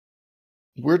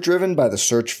We're driven by the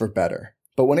search for better.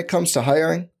 But when it comes to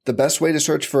hiring, the best way to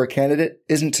search for a candidate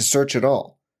isn't to search at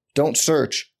all. Don't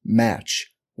search,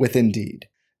 match with Indeed.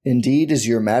 Indeed is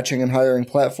your matching and hiring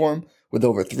platform with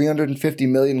over 350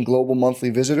 million global monthly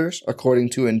visitors,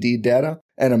 according to Indeed data,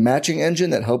 and a matching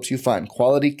engine that helps you find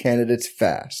quality candidates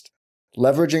fast.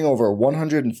 Leveraging over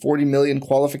 140 million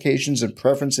qualifications and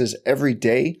preferences every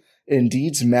day,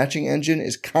 Indeed's matching engine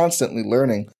is constantly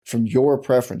learning from your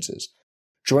preferences.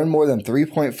 Join more than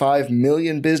 3.5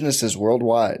 million businesses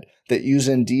worldwide that use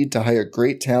Indeed to hire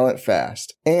great talent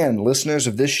fast. And listeners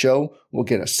of this show will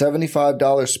get a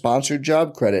 $75 sponsored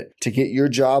job credit to get your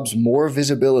jobs more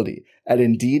visibility at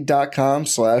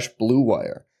Indeed.com/Blue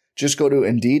Wire. Just go to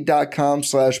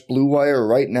Indeed.com/Blue Wire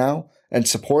right now and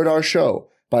support our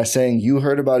show by saying you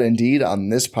heard about Indeed on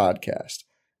this podcast.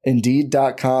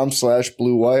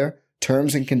 Indeed.com/Blue Wire.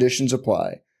 Terms and conditions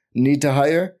apply. Need to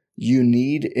hire? You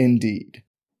need Indeed.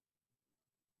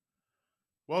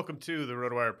 Welcome to the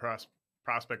RotoWire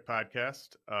Prospect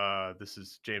Podcast. This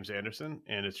is James Anderson,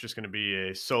 and it's just going to be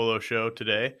a solo show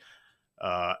today.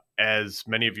 As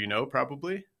many of you know,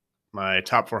 probably, my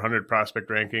top 400 prospect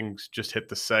rankings just hit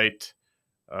the site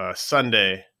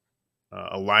Sunday,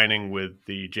 aligning with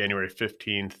the January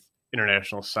 15th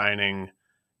International Signing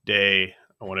Day.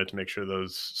 I wanted to make sure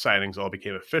those signings all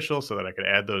became official so that I could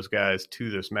add those guys to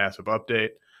this massive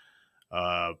update.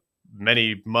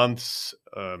 Many months,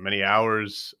 many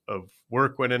hours of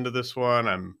work went into this one.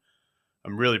 I'm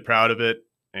really proud of it,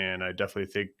 and I definitely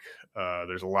think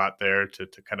there's a lot there to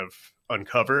kind of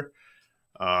uncover.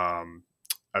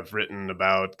 I've written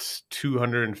about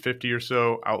 250 or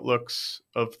so outlooks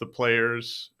of the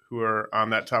players who are on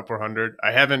that top 400.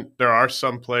 There are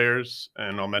some players,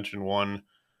 and I'll mention one,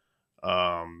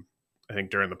 I think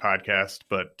during the podcast,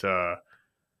 but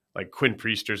like Quinn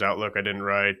Priester's outlook I didn't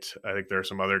write. I think there are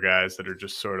some other guys that are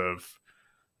just sort of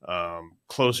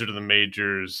closer to the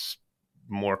majors,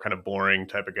 more kind of boring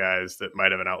type of guys that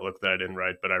might have an outlook that I didn't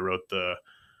write, but I wrote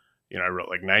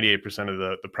like 98% of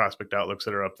the prospect outlooks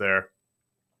that are up there.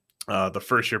 The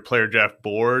first year player draft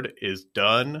board is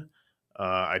done.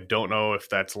 I don't know if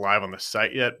that's live on the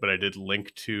site yet, but I did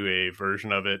link to a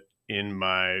version of it in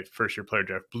my first year player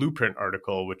draft blueprint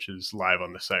article, which is live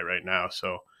on the site right now.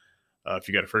 So if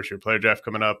you got a first-year player draft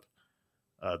coming up,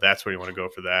 that's where you want to go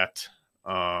for that.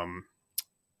 And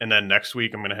then next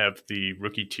week, I'm going to have the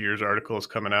rookie tiers articles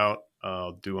coming out.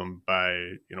 I'll do them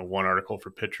by one article for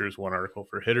pitchers, one article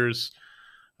for hitters.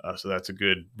 So that's a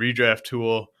good redraft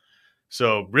tool.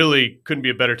 So really couldn't be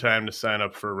a better time to sign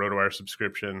up for a RotoWire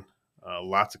subscription.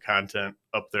 Lots of content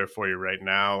up there for you right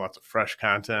now, lots of fresh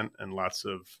content and lots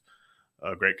of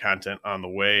great content on the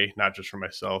way, not just for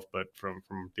myself, but from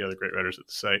the other great writers at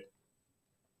the site.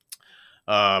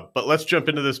 But let's jump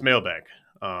into this mailbag.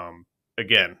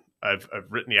 Again, I've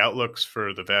written the outlooks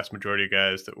for the vast majority of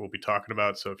guys that we'll be talking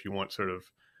about. So if you want sort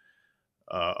of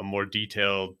a more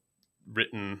detailed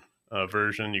written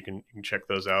version, you can check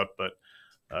those out. But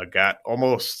got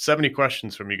almost 70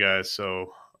 questions from you guys.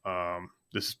 So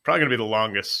this is probably going to be the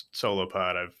longest solo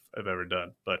pod I've ever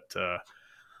done. But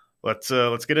let's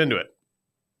get into it.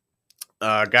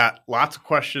 Got lots of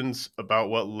questions about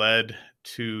what led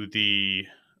to the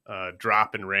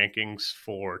drop in rankings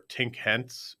for Tink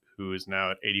Hence, who is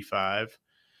now at 85,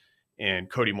 and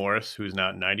Cody Morris, who is now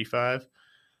at 95.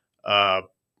 I'm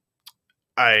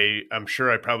sure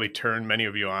I probably turned many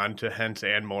of you on to Hence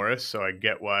and Morris, so I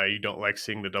get why you don't like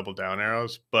seeing the double down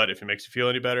arrows. But if it makes you feel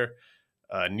any better,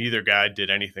 neither guy did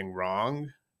anything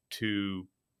wrong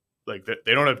they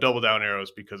don't have double down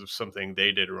arrows because of something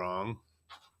they did wrong.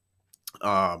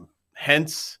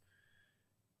 Hence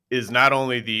is not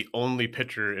only the only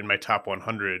pitcher in my top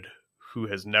 100 who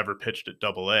has never pitched at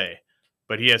Double A,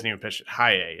 but he hasn't even pitched at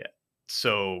High A yet.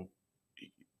 So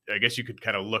I guess you could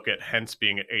kind of look at Hence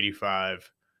being at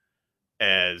 85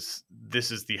 as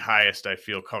this is the highest I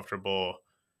feel comfortable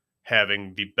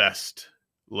having the best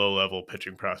low-level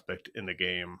pitching prospect in the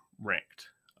game ranked.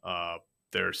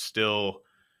 There's still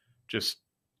just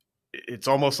it's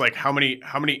almost like how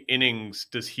many innings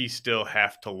does he still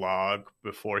have to log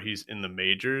before he's in the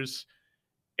majors,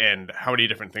 and how many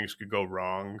different things could go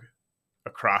wrong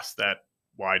across that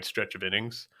wide stretch of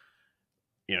innings.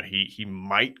 He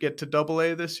might get to Double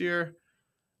A this year,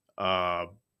 but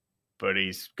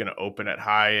he's going to open at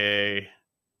High A.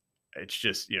 It's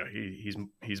just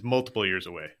he's multiple years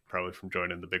away probably from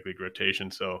joining the big league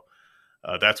rotation, so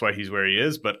that's why he's where he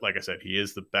is. But like I said, he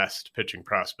is the best pitching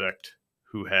prospect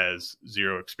who has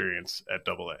zero experience at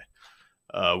Double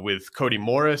A. With Cody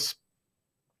Morris,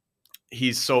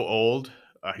 he's so old.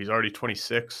 He's already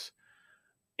 26,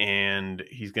 and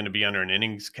he's going to be under an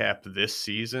innings cap this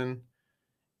season.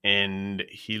 and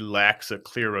he lacks a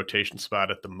clear rotation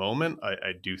spot at the moment.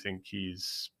 I do think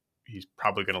he's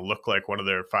probably going to look like one of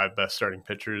their 5 best starting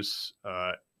pitchers,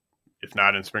 if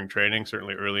not in spring training,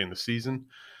 certainly early in the season.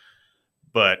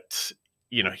 But,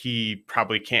 he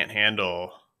probably can't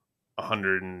handle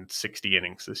 160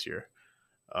 innings this year.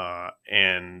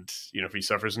 And, if he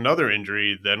suffers another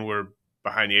injury, then we're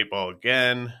behind the 8 ball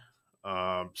again.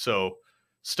 So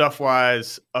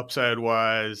stuff-wise,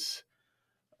 upside-wise,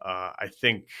 I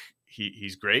think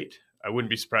he's great. I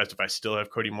wouldn't be surprised if I still have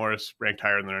Cody Morris ranked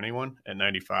higher than anyone at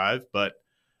 95, but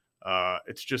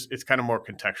it's kind of more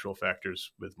contextual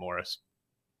factors with Morris.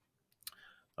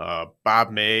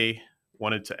 Bob May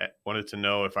wanted to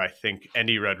know if I think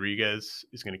Endy Rodriguez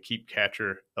is going to keep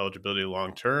catcher eligibility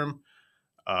long term.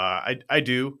 I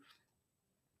do.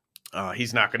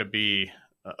 He's not going to be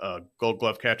a Gold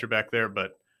Glove catcher back there,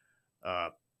 but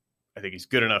I think he's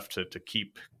good enough to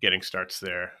keep getting starts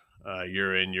there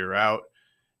year in, year out.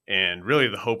 And really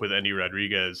the hope with Endy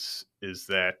Rodriguez is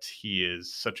that he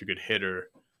is such a good hitter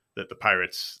that the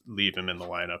Pirates leave him in the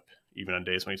lineup, even on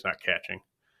days when he's not catching.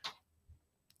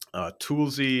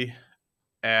 Toolsy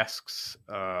asks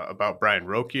about Brian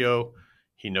Rocchio.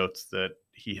 He notes that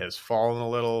he has fallen a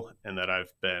little and that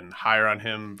I've been higher on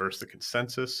him versus the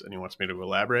consensus, and he wants me to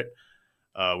elaborate.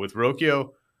 With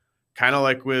Rocchio, kind of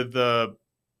like with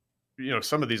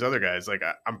some of these other guys, like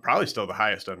I'm probably still the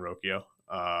highest on Rocchio.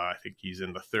 I think he's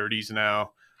in the 30s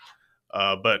now.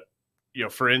 But,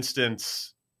 for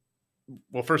instance,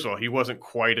 well, first of all, he wasn't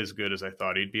quite as good as I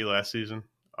thought he'd be last season.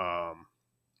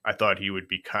 I thought he would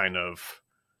be kind of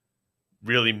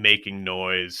really making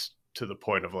noise to the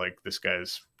point of like, this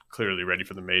guy's clearly ready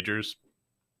for the majors.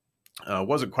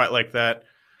 Wasn't quite like that.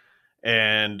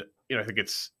 And, I think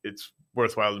it's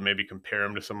worthwhile to maybe compare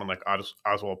him to someone like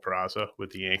Oswald Peraza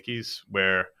with the Yankees,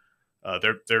 where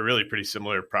they're really pretty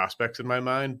similar prospects in my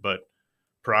mind, but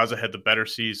Peraza had the better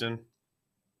season.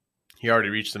 He already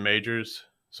reached the majors.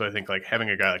 So I think like having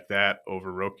a guy like that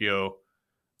over Rocchio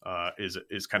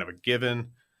is kind of a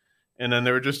given. And then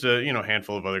there were just a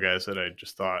handful of other guys that I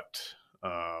just thought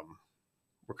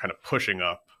were kind of pushing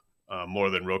up more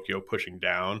than Rocchio pushing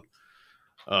down.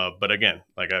 But again,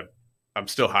 like I'm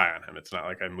still high on him. It's not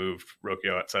like I moved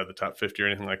Rocchio outside the top 50 or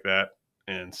anything like that.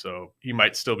 And so he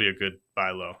might still be a good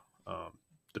buy low,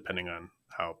 depending on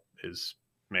how his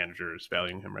manager is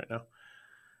valuing him right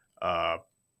now.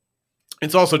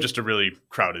 It's also just a really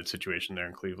crowded situation there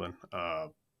in Cleveland.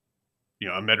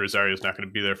 Ahmed Rosario is not going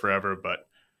to be there forever, but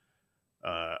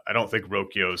I don't think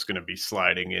Rocchio is going to be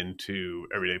sliding into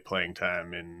everyday playing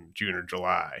time in June or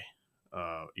July,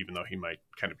 even though he might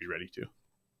kind of be ready to.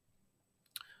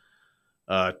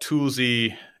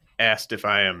 Toolsy asked if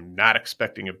I am not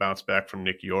expecting a bounce back from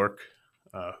Nick York,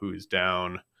 who is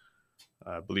down,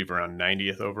 I believe, around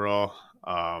 90th overall.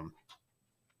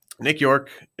 Nick York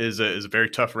is a very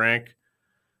tough rank.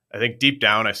 I think deep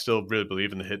down, I still really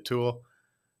believe in the hit tool,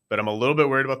 but I'm a little bit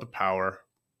worried about the power.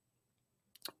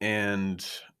 And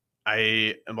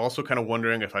I am also kind of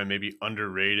wondering if I maybe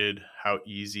underrated how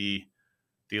easy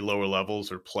the lower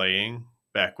levels are playing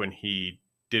back when he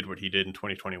did what he did in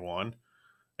 2021.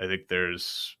 I think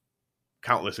there's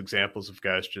countless examples of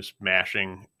guys just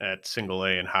mashing at single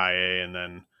A and high A and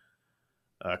then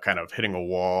kind of hitting a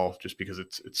wall just because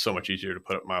it's so much easier to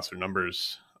put up monster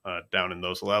numbers down in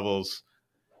those levels.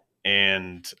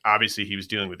 And obviously he was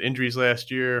dealing with injuries last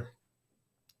year.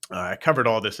 I covered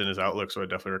all this in his outlook, so I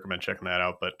definitely recommend checking that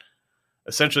out. But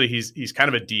essentially he's kind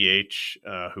of a DH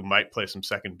who might play some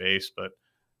second base, but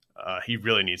he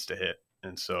really needs to hit.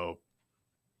 And so,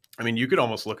 I mean, you could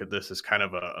almost look at this as kind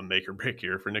of a make or break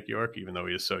year for Nick York, even though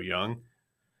he is so young.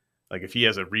 Like if he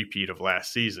has a repeat of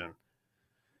last season,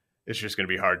 it's just going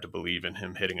to be hard to believe in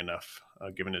him hitting enough,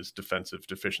 given his defensive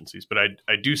deficiencies. But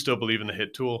I do still believe in the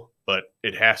hit tool, but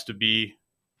it has to be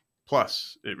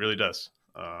plus. It really does.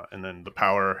 And then the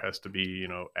power has to be,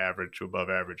 average to above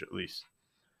average at least.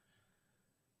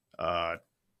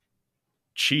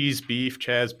 Chaz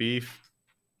Beef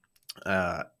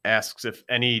asks if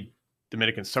any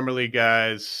Dominican Summer League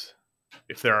guys,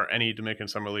 if there are any Dominican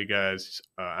Summer League guys,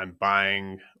 I'm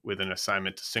buying with an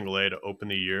assignment to single A to open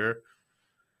the year.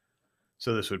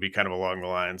 So this would be kind of along the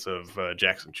lines of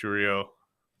Jackson Chourio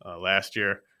last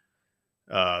year.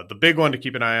 The big one to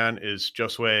keep an eye on is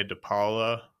Josue De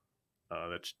Paula.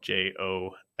 That's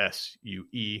Josue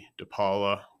De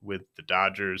Paula with the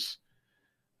Dodgers.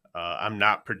 I'm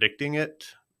not predicting it,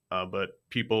 but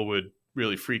people would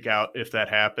really freak out if that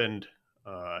happened.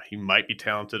 He might be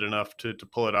talented enough to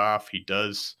pull it off. He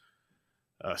does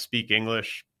speak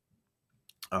English.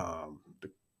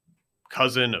 The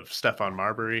cousin of Stephon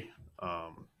Marbury,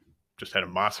 just had a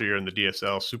monster year in the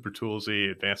DSL, super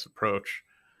toolsy, advanced approach.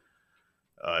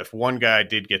 If one guy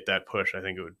did get that push, I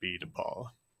think it would be DePaula.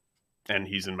 And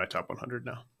he's in my top 100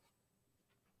 now.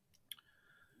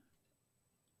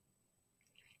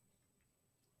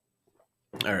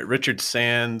 All right, Richard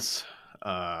Sands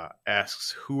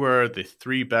asks, who are the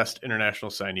 3 best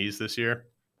international signees this year?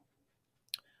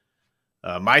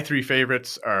 My 3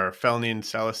 favorites are Felnin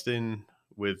Celestin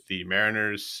with the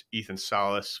Mariners, Ethan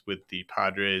Salas with the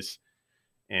Padres,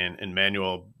 and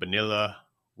Emmanuel Bonilla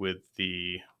with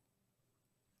the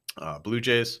Blue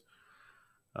Jays.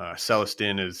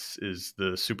 Celestin is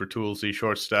the super toolsy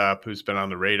shortstop who's been on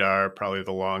the radar probably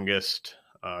the longest.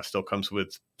 Still comes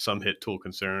with some hit tool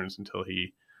concerns until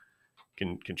he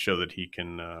can show that he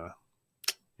can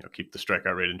keep the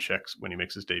strikeout rate in check when he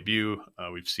makes his debut.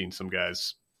 We've seen some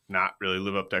guys not really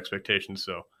live up to expectations,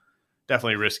 so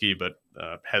definitely risky, but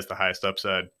has the highest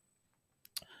upside.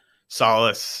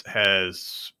 Salas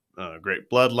has great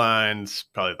bloodlines,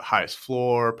 probably the highest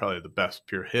floor, probably the best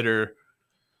pure hitter,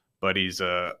 but he's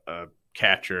a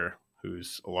catcher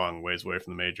who's a long ways away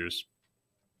from the majors.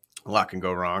 A lot can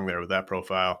go wrong there with that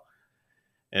profile.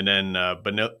 And then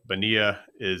Bonilla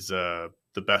is the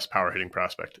best power hitting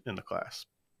prospect in the class.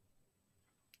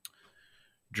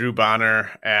 Drew Bonner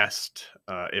asked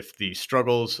if the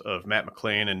struggles of Matt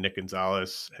McLain and Nick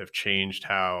Gonzalez have changed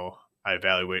how I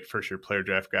evaluate first-year player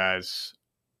draft guys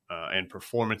and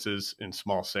performances in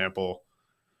small sample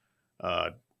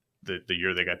the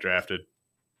year they got drafted.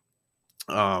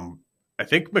 I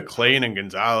think McLain and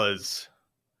Gonzalez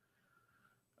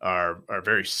are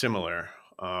very similar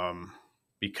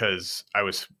because I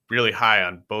was really high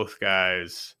on both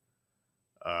guys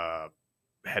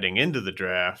heading into the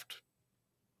draft.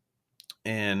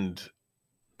 And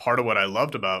part of what I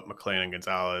loved about McLain and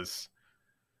Gonzalez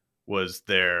was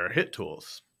their hit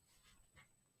tools.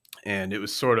 And it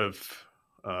was sort of,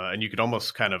 and you could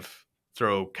almost kind of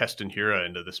throw Keston Hiura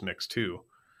into this mix too,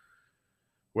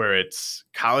 where it's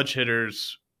college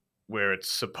hitters, where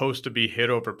it's supposed to be hit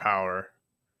over power,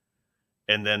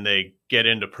 and then they get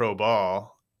into pro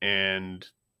ball and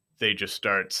they just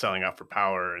start selling out for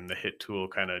power and the hit tool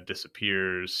kind of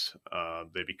disappears.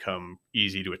 They become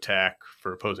easy to attack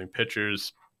for opposing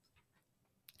pitchers.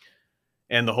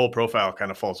 And the whole profile kind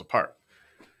of falls apart.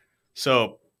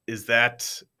 So is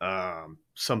that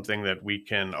something that we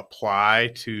can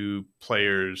apply to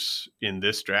players in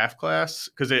this draft class?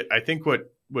 Because I think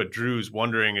what Drew's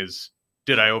wondering is,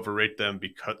 did I overrate them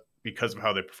because of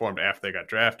how they performed after they got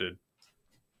drafted?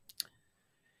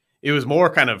 It was more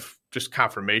kind of just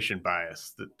confirmation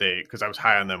bias that because I was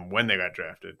high on them when they got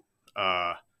drafted.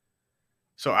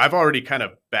 So I've already kind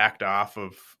of backed off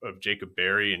of Jacob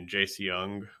Berry and J.C.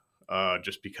 Young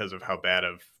just because of how bad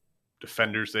of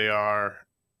defenders they are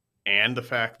and the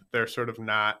fact that they're sort of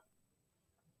not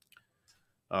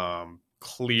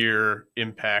clear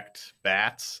impact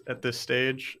bats at this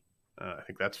stage. I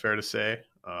think that's fair to say.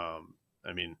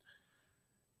 I mean,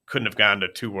 couldn't have gone to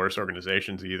 2 worse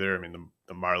organizations either. I mean,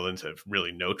 the Marlins have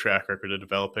really no track record of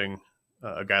developing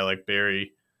a guy like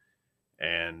Berry,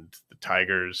 and the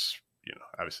Tigers,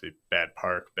 obviously bad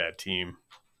park, bad team.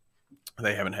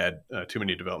 They haven't had too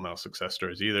many developmental success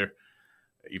stories either,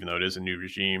 even though it is a new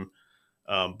regime.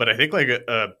 But I think like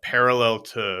a parallel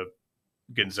to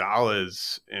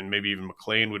Gonzalez and maybe even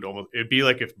McLain it'd be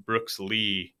like if Brooks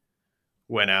Lee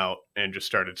went out and just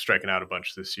started striking out a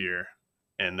bunch this year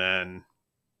and then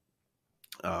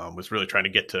was really trying to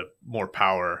get to more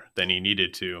power than he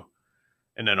needed to.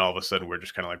 And then all of a sudden we're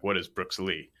just kind of like, what is Brooks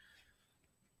Lee?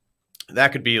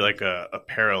 That could be like a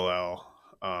parallel.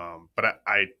 But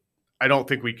I don't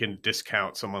think we can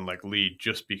discount someone like Lee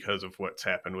just because of what's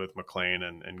happened with McLain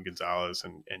and Gonzalez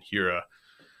and Hiura.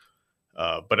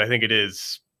 But I think it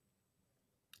is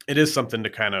something to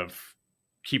kind of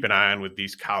keep an eye on with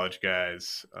these college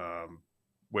guys,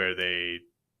 where the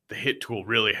hit tool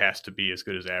really has to be as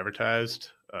good as advertised.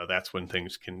 That's when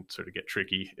things can sort of get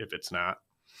tricky if it's not.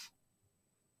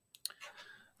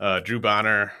 Drew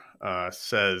Bonner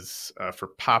says for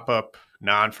pop-up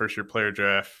non-first-year player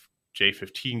draft,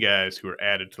 J15 guys who are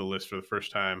added to the list for the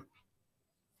first time,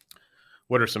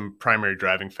 what are some primary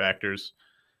driving factors?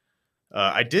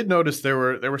 I did notice there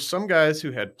were some guys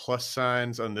who had plus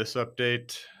signs on this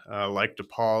update, like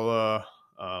DePaula,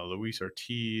 Luis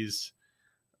Ortiz,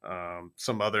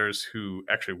 some others who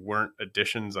actually weren't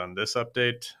additions on this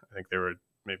update. I think they were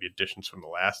maybe additions from the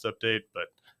last update, but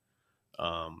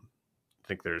I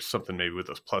think there's something maybe with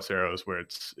those plus arrows where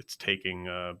it's taking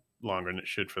longer than it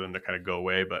should for them to kind of go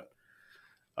away. But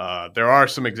there are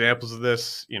some examples of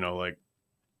this, like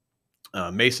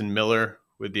Mason Miller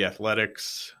with the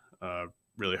Athletics,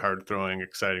 really hard throwing,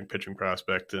 exciting pitching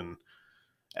prospect, and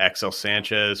Axel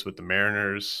Sanchez with the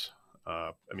Mariners.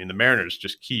 The Mariners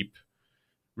just keep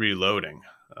reloading.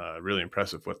 Really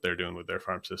impressive what they're doing with their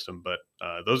farm system. But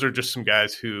those are just some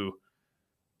guys who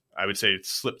I would say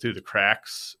slipped through the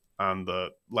cracks on the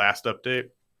last update,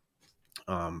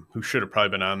 who should have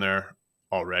probably been on there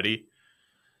already.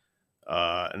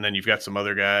 And then you've got some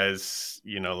other guys,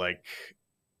 like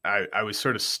I was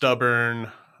sort of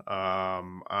stubborn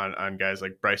on guys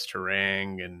like Bryce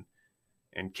Terang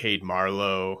and Cade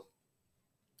Marlowe.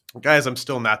 Guys I'm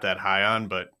still not that high on,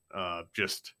 but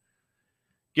just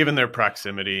given their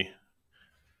proximity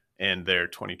and their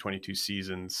 2022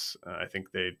 seasons, I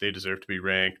think they deserve to be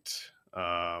ranked.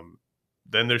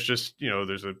 Then there's just,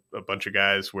 there's a bunch of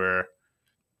guys where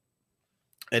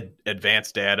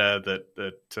advanced data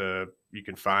that you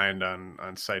can find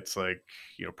on sites like,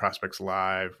 Prospects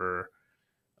Live or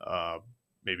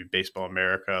maybe Baseball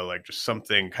America, like just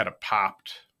something kind of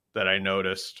popped that I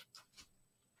noticed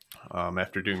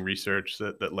after doing research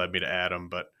that led me to add them.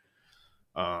 But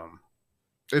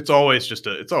it's always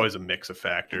a mix of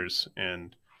factors,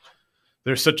 and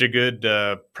there's such a good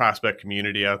prospect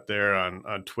community out there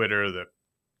on Twitter that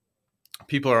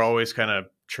people are always kind of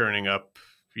churning up,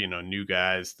 new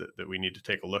guys that we need to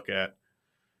take a look at.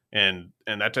 And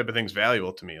that type of thing's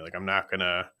valuable to me. Like, I'm not going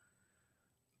to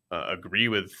agree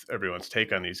with everyone's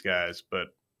take on these guys, but,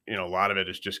 a lot of it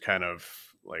is just kind of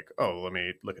like, oh, let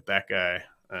me look at that guy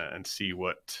and see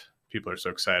what people are so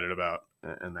excited about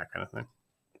and that kind of thing.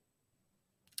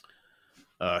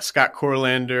 Scott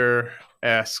Corlander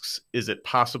asks, is it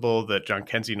possible that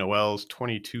Jhonkensy Noel's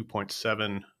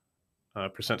 22.7%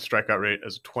 strikeout rate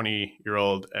as a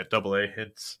 20-year-old at Double-A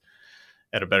hits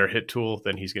at a better hit tool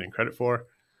than he's getting credit for?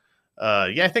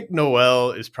 I think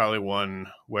Noel is probably one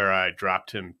where I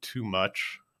dropped him too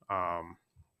much.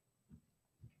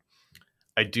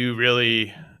 I do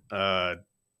really,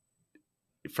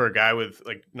 for a guy with,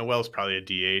 like, Noel's probably a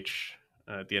DH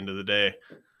at the end of the day.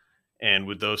 And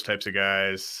with those types of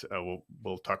guys,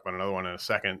 we'll talk about another one in a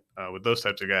second. With those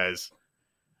types of guys,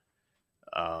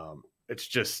 it's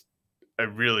just, I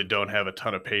really don't have a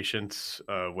ton of patience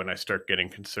when I start getting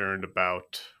concerned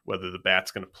about whether the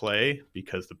bat's going to play,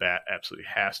 because the bat absolutely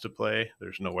has to play.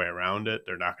 There's no way around it.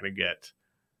 They're not going to get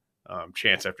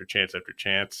chance after chance after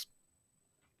chance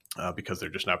because they're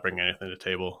just not bringing anything to the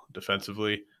table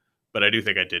defensively. But I do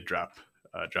think I did drop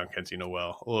Jhonkensy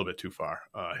Noel a little bit too far.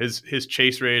 His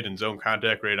chase rate and zone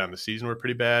contact rate on the season were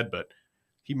pretty bad, but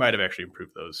he might have actually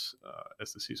improved those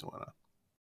as the season went on.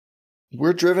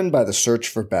 We're driven by the search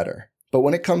for better. But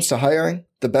when it comes to hiring,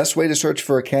 the best way to search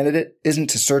for a candidate isn't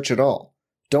to search at all.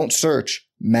 Don't search,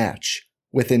 match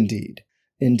with Indeed.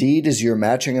 Indeed is your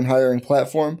matching and hiring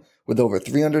platform with over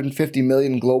 350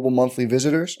 million global monthly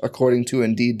visitors, according to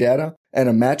Indeed data, and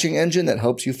a matching engine that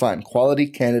helps you find quality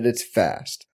candidates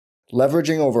fast.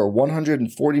 Leveraging over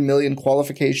 140 million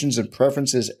qualifications and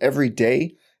preferences every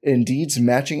day, Indeed's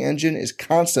matching engine is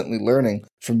constantly learning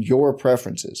from your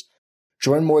preferences.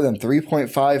 Join more than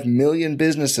 3.5 million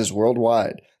businesses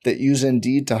worldwide that use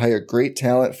Indeed to hire great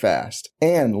talent fast.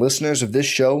 And listeners of this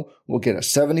show will get a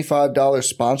 $75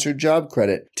 sponsored job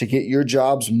credit to get your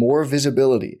jobs more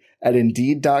visibility at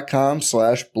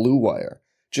Indeed.com/Blue Wire.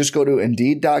 Just go to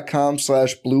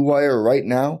Indeed.com/Blue Wire right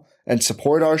now and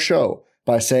support our show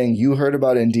by saying you heard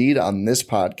about Indeed on this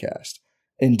podcast.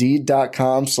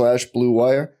 Indeed.com/Blue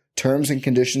Wire. Terms and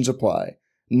conditions apply.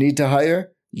 Need to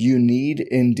hire? You need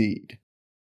Indeed.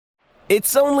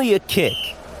 It's only a kick,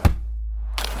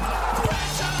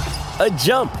 a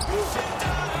jump,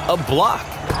 a block.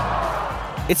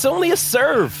 It's only a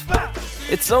serve.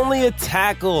 It's only a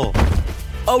tackle,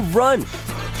 a run.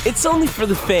 It's only for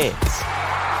the fans.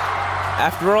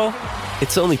 After all,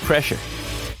 it's only pressure.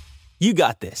 You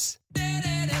got this.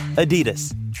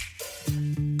 Adidas.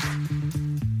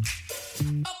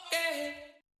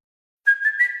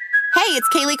 Hey, it's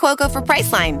Kaylee Cuoco for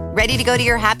Priceline. Ready to go to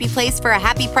your happy place for a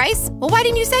happy price? Well, why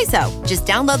didn't you say so? Just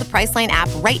download the Priceline app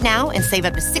right now and save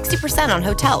up to 60% on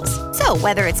hotels. So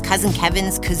whether it's Cousin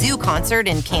Kevin's Kazoo Concert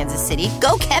in Kansas City,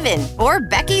 go Kevin, or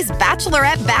Becky's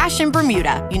Bachelorette Bash in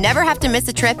Bermuda, you never have to miss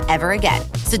a trip ever again.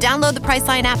 So download the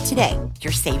Priceline app today.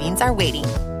 Your savings are waiting.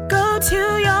 Go to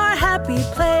your happy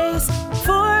place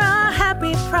for a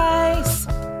happy price.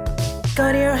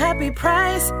 Go to your happy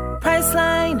price,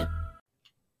 Priceline.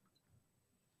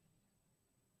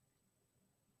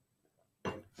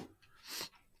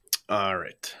 All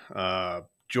right.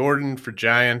 Jordan for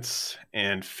Giants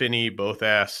and Finney both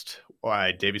asked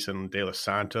why Davison De Los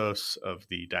Santos of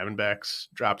the Diamondbacks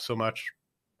dropped so much.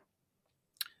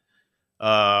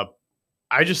 I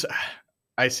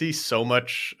I see so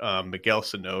much Miguel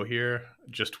Sano here,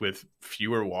 just with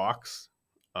fewer walks.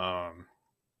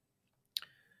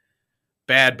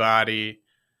 Bad body.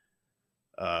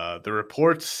 The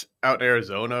reports out in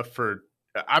Arizona for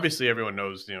obviously everyone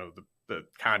knows, the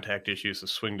contact issues, the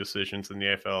swing decisions in the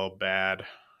AFL bad.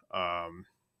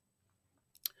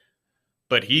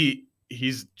 But he's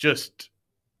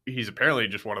apparently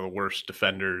just one of the worst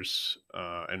defenders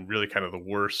and really kind of the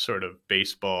worst sort of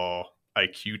baseball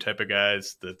IQ type of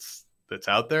guys that's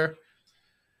out there.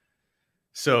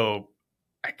 So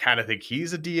I kind of think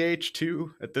he's a DH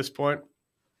too at this point.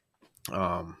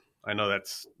 I know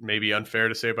that's maybe unfair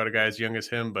to say about a guy as young as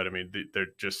him, but I mean, they're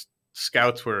just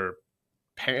scouts were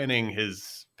panning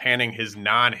his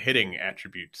non-hitting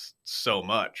attributes so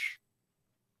much,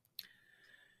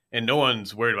 and no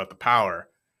one's worried about the power.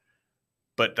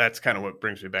 But that's kind of what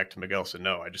brings me back to Miguel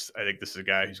Sano. I think this is a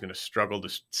guy who's going to struggle to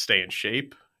stay in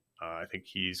shape. I think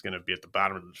he's going to be at the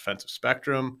bottom of the defensive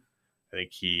spectrum. I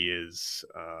think he is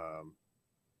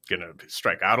going to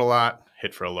strike out a lot,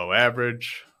 hit for a low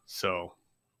average. So,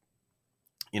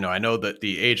 I know that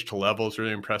the age to level is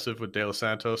really impressive with De Los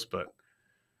Santos, but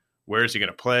where is he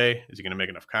going to play? Is he going to make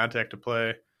enough contact to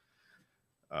play?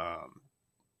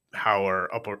 How are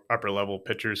upper level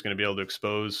pitchers going to be able to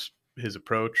expose his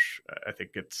approach? I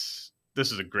think this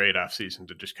is a great offseason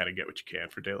to just kind of get what you can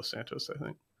for De Los Santos, I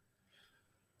think.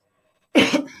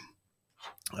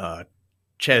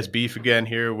 Chaz Beef again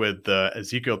here with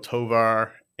Ezequiel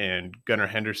Tovar and Gunnar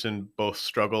Henderson both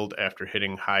struggled after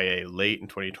hitting high A late in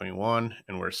 2021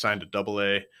 and were assigned to double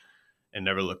A and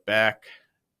never looked back.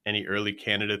 Any early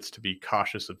candidates to be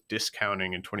cautious of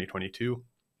discounting in 2022?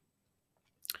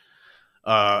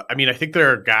 I think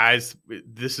there are guys,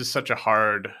 this is such a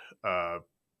hard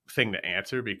thing to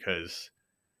answer because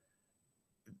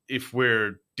if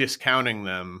we're discounting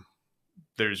them,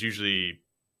 there's usually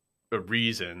a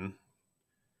reason.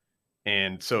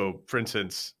 And so, for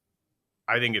instance,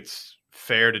 I think it's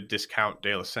fair to discount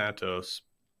De Los Santos.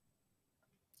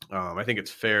 I think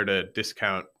it's fair to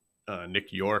discount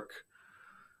Nick York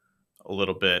a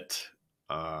little bit.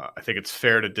 I think it's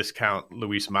fair to discount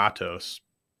Luis Matos.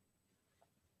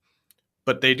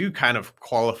 But they do kind of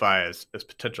qualify as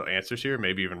potential answers here,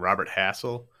 maybe even Robert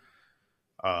Hassel.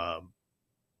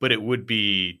 But it would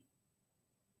be,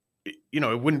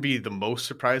 it wouldn't be the most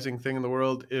surprising thing in the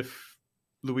world if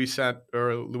Luis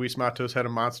Matos had a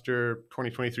monster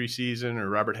 2023 season or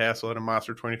Robert Hassel had a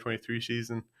monster 2023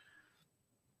 season.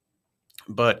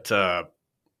 But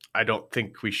I don't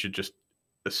think we should just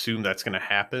assume that's going to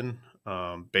happen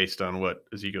based on what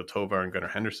Ezequiel Tovar and Gunnar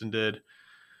Henderson did.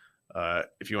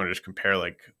 If you want to just compare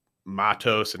like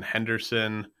Matos and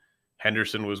Henderson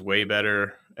was way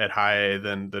better at high A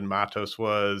than Matos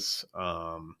was.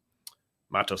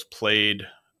 Matos played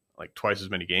like twice as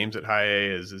many games at high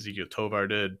A as Ezequiel Tovar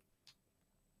did.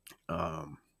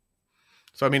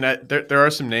 So, there are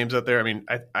some names out there.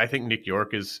 I think Nick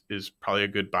York is probably a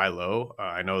good buy low.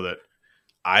 I know that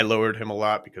I lowered him a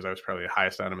lot because I was probably the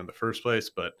highest on him in the first place,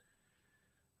 but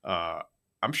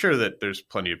I'm sure that there's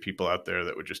plenty of people out there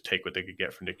that would just take what they could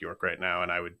get from Nick York right now.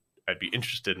 And I'd be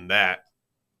interested in that.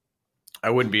 I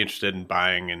wouldn't be interested in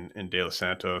buying in De Los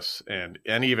Santos and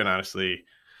even honestly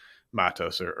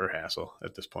Matos or Hassel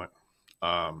at this point.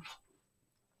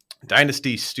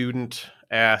 Dynasty Student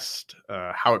asked,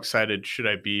 how excited should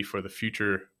I be for the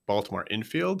future Baltimore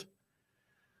infield?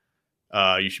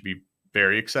 You should be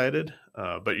very excited,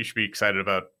 but you should be excited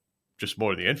about just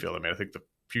more of the infield. I think the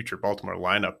future Baltimore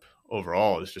lineup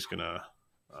overall is just going to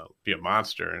be a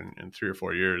monster in 3 or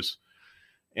 4 years.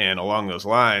 And along those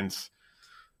lines,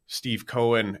 Steve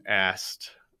Cohen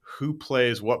asked, who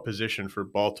plays what position for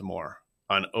Baltimore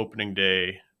on opening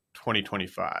day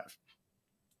 2025?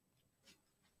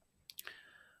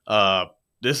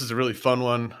 This is a really fun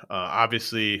one.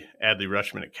 Obviously, Adley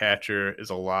Rutschman at catcher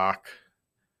is a lock.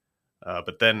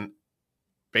 But then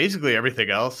basically everything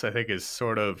else I think is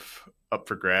sort of up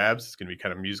for grabs. It's going to be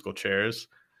kind of musical chairs.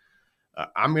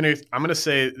 I'm gonna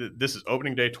say that this is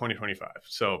opening day 2025.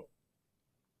 So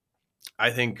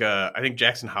I think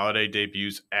Jackson Holliday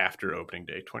debuts after opening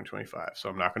day 2025. So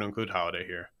I'm not going to include Holliday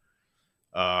here.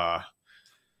 I'm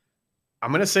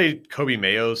going to say Kobe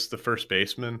Mayo's the first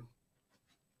baseman.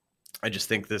 I just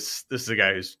think this is a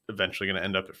guy who's eventually going to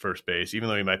end up at first base, even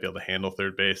though he might be able to handle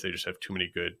third base. They just have too many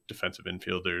good defensive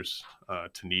infielders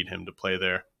to need him to play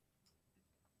there.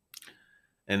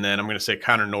 And then I'm going to say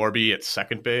Connor Norby at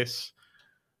second base.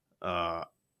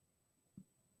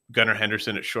 Gunnar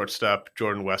Henderson at shortstop,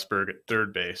 Jordan Westberg at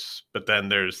third base. But then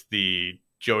there's the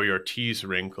Joey Ortiz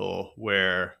wrinkle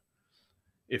where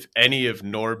if any of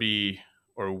Norby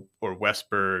or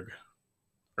Westberg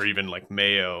or even like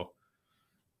Mayo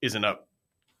isn't up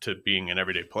to being an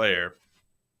everyday player,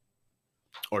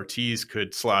 Ortiz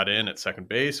could slot in at second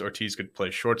base. Ortiz could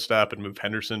play shortstop and move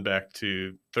Henderson back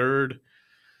to third.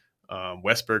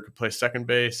 Westberg could play second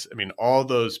base. I mean, all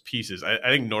those pieces. I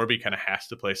think Norby kind of has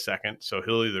to play second, so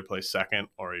he'll either play second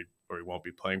or he won't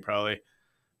be playing probably.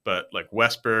 But like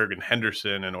Westberg and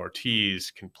Henderson and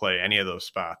Ortiz can play any of those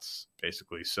spots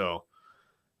basically. So,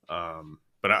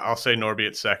 but I'll say Norby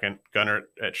at second, Gunnar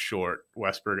at short,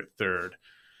 Westberg at third.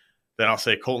 Then I'll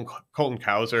say Colton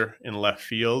Cowser in left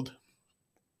field.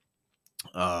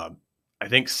 I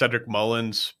think Cedric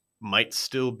Mullins might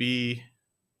still be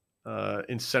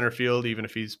in center field, even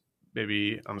if he's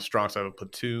maybe on the strong side of a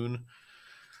platoon.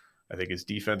 I think his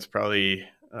defense probably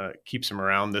keeps him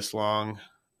around this long.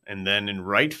 And then in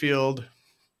right field,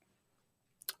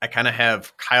 I kind of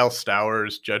have Kyle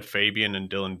Stowers, Judd Fabian, and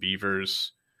Dylan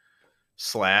Beavers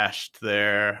slashed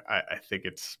there. I think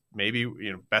it's maybe,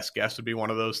 best guess would be one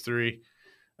of those three.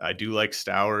 I do like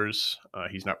Stowers.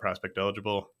 He's not prospect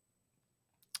eligible.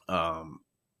 I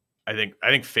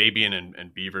think Fabian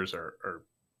and Beavers are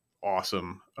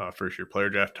awesome first year player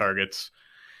draft targets,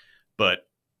 but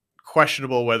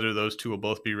questionable whether those two will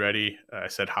both be ready. I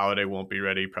said Holiday won't be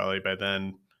ready probably by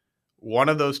then. One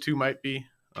of those two might be,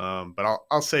 but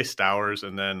I'll say Stowers,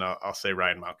 and then I'll say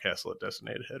Ryan Mountcastle at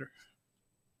designated hitter.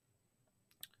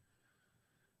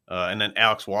 And then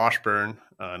Alex Washburn,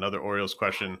 another Orioles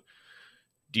question.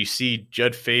 Do you see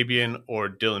Judd Fabian or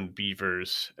Dylan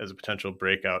Beavers as a potential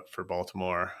breakout for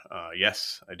Baltimore?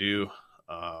 Yes, I do.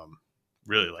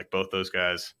 Really like both those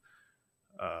guys.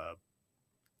 I'm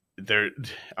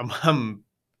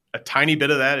a tiny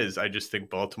bit of that is I just think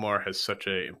Baltimore has such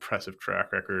an impressive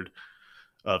track record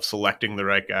of selecting the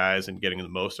right guys and getting the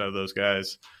most out of those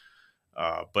guys.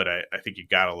 But I think you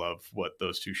gotta love what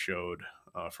those two showed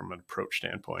from an approach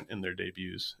standpoint in their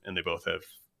debuts, and they both have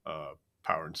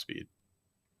power and speed.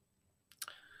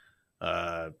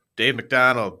 Dave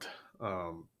McDonald,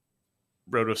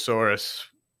 Rotosaurus,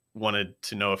 wanted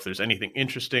to know if there's anything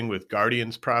interesting with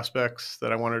Guardians prospects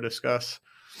that I want to discuss.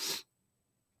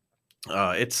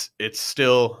 It's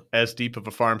still as deep of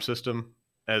a farm system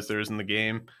as there is in the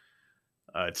game.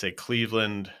 I'd say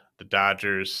Cleveland, the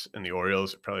Dodgers, and the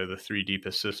Orioles are probably the three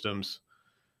deepest systems.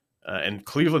 And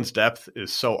Cleveland's depth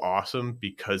is so awesome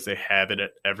because they have it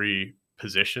at every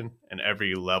position and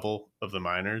every level of the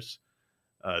minors.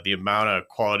 The amount of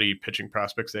quality pitching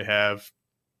prospects they have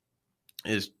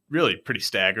is really pretty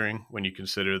staggering when you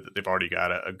consider that they've already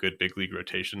got a good big league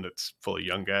rotation that's full of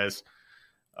young guys.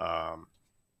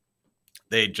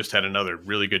 They just had another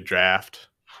really good draft.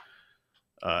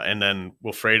 And then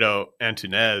Wilfredo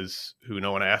Antunez, who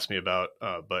no one asked me about,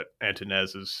 but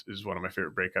Antunez is one of my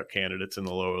favorite breakout candidates in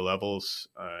the lower levels.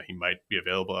 He might be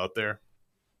available out there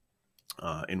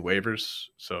in waivers,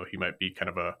 so he might be kind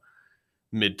of a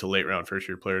mid to late round first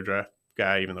year player draft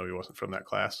guy, even though he wasn't from that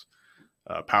class.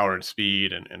 Power and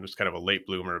speed, and was kind of a late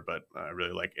bloomer, but I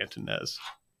really like Antunez.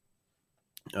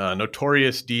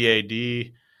 Notorious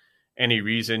DAD. Any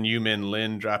reason Yu-Min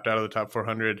Lin dropped out of the top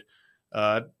 400?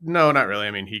 No, not really.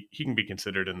 I mean, he can be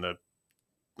considered in the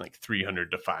like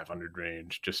 300 to 500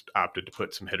 range. Just opted to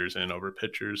put some hitters in over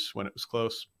pitchers when it was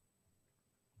close.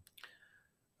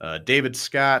 David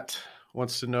Scott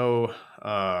wants to know,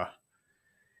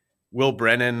 Will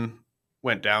Brennan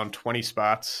went down 20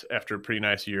 spots after a pretty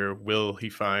nice year. Will he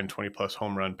find 20 plus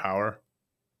home run power?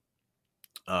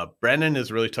 Brennan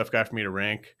is a really tough guy for me to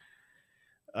rank.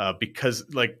 Because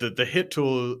like the hit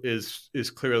tool is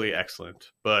clearly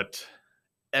excellent, but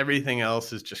everything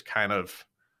else is just kind of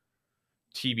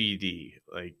TBD.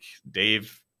 Like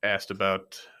Dave asked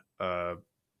about the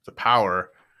power.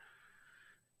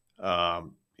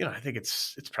 I think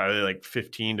it's probably like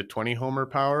 15 to 20 homer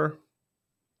power.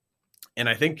 And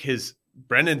I think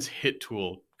Brennan's hit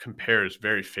tool compares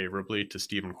very favorably to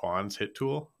Stephen Kwan's hit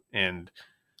tool. And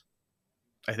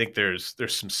I think there's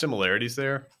some similarities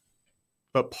there.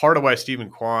 But part of why Stephen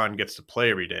Kwan gets to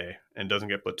play every day and doesn't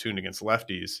get platooned against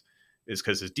lefties is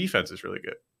because his defense is really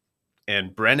good.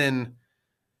 And Brennan,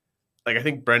 I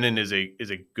think Brennan is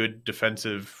a good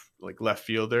defensive left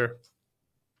fielder,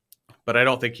 but I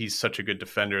don't think he's such a good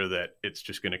defender that it's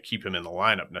just going to keep him in the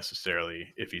lineup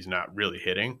necessarily if he's not really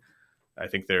hitting. I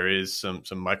think there is some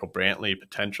Michael Brantley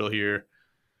potential here,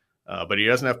 but he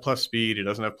doesn't have plus speed. He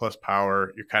doesn't have plus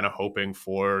power. You're kind of hoping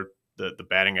for the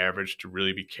batting average to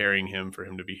really be carrying him for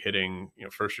him to be hitting,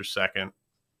 first or second.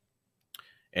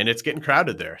 And it's getting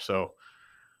crowded there. So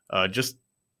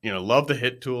love the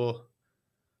hit tool.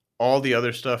 All the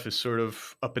other stuff is sort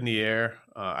of up in the air.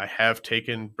 I have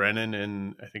taken Brennan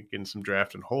in some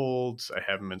draft and holds. I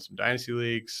have him in some dynasty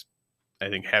leagues. I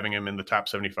think having him in the top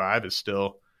 75 is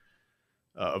still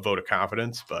a vote of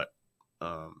confidence, but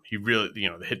he really, the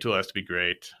hit tool has to be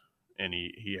great, and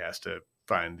he has to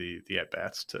find the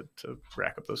at-bats to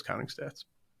rack up those counting stats.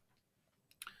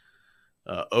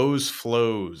 O's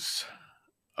flows.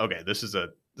 Okay, this is a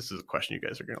question you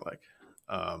guys are going to like.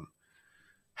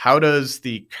 How does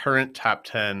the current top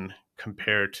 10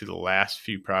 compare to the last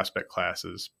few prospect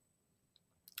classes?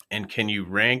 And can you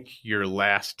rank your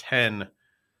last 10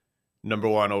 number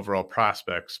one overall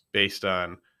prospects based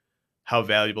on how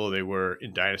valuable they were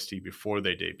in Dynasty before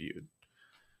they debuted?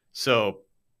 So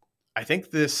I think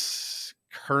this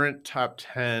current top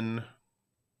 10,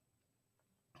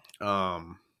 I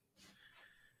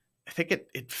think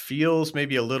it feels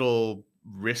maybe a little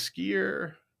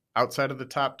riskier outside of the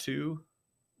top 2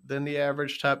 than the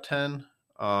average top 10.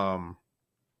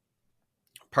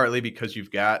 Partly because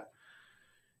you've got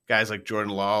guys like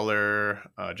Jordan Lawler,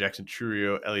 Jackson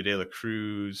Chourio, Ellie De La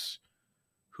Cruz,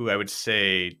 who I would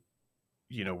say,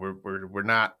 we're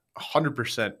not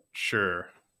 100% sure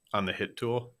on the hit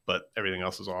tool, but everything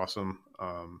else is awesome.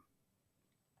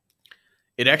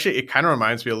 It kind of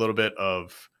reminds me a little bit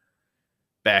of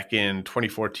back in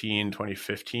 2014,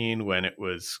 2015, when it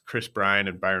was Chris Bryant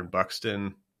and Byron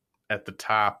Buxton at the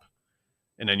top.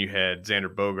 And then you had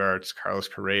Xander Bogaerts, Carlos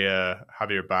Correa,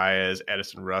 Javier Baez,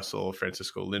 Addison Russell,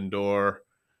 Francisco Lindor,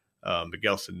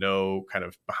 Miguel Sano kind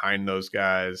of behind those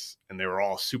guys. And they were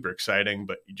all super exciting,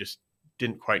 but you just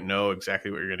didn't quite know exactly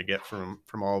what you're going to get from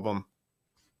all of them.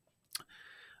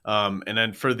 And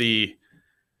then for the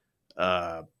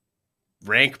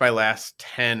rank my last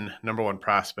 10 number one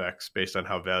prospects based on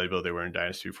how valuable they were in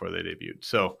Dynasty before they debuted.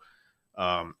 So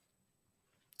I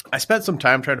spent some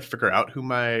time trying to figure out who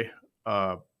my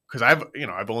because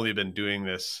I've only been doing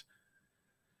this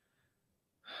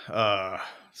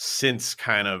since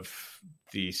kind of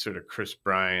the sort of Chris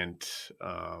Bryant,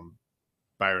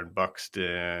 Byron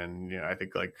Buxton. I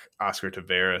think like Oscar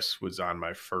Taveras was on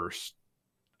my first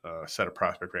set of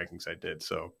prospect rankings I did.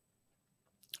 So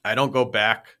I don't go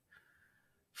back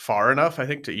far enough, I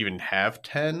think, to even have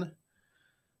 10.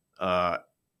 There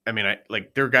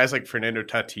are guys like Fernando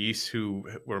Tatis who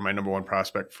were my number one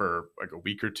prospect for like a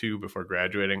week or two before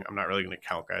graduating. I'm not really going to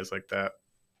count guys like that.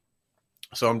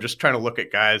 So I'm just trying to look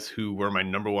at guys who were my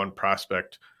number one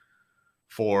prospect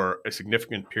for a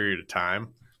significant period of time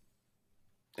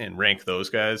and rank those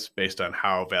guys based on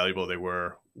how valuable they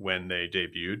were when they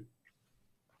debuted.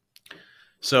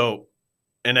 So,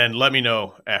 and then let me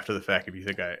know after the fact if you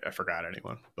think I forgot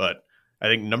anyone. But I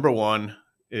think number one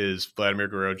is Vladimir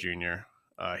Guerrero Jr.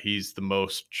 He's the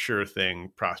most sure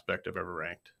thing prospect I've ever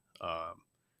ranked.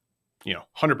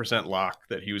 100% lock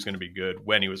that he was going to be good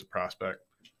when he was a prospect.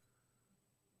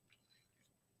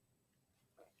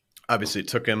 Obviously, it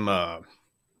took him, a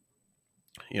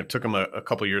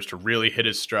couple years to really hit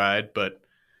his stride, but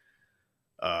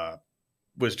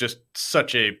was just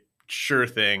such a sure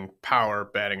thing, power,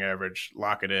 batting average,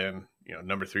 lock it in.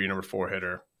 Number 3, number 4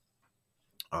 hitter.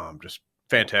 Just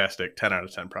fantastic, 10 out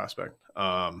of 10 prospect.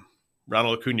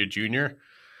 Ronald Acuna Jr.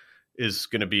 is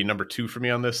going to be number 2 for me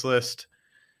on this list.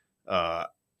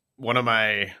 One of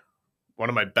my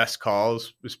best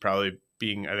calls was probably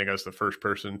I think I was the first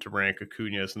person to rank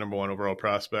Acuna as the number 1 overall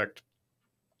prospect.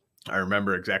 I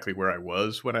remember exactly where I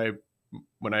was when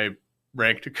I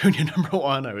ranked Acuna number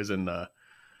 1. I was in the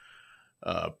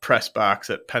press box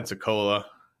at Pensacola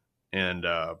and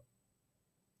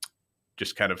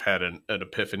just kind of had an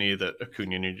epiphany that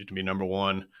Acuna needed to be number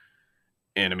 1.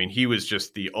 And I mean, he was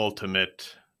just the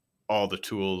ultimate, all the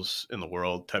tools in the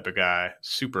world type of guy.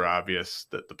 Super obvious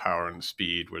that the power and the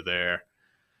speed were there.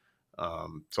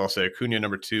 So I'll say Acuna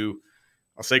number 2.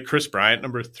 I'll say Chris Bryant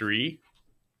number 3.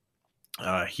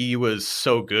 He was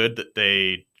so good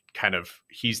that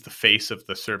he's the face of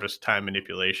the service time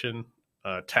manipulation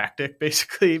tactic,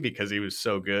 basically, because he was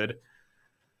so good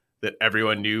that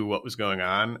everyone knew what was going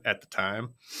on at the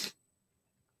time.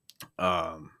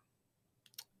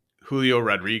 Julio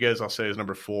Rodriguez, I'll say, is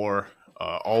number 4.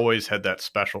 Always had that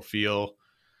special feel.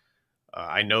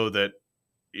 I know that,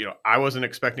 I wasn't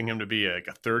expecting him to be like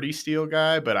a 30 steal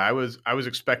guy, but I was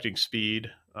expecting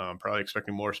speed, probably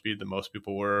expecting more speed than most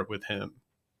people were with him.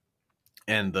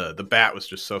 And the bat was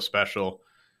just so special.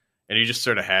 And he just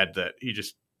sort of had that, he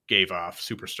just gave off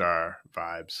superstar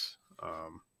vibes.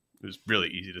 It was really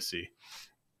easy to see.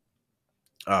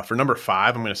 For number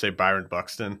 5, I'm going to say Byron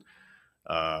Buxton.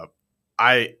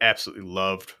 I absolutely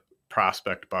loved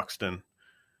prospect Buxton.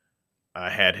 I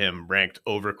had him ranked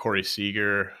over Corey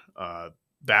Seager.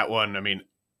 That one, I mean,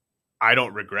 I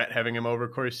don't regret having him over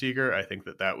Corey Seager. I think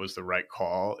that was the right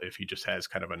call if he just has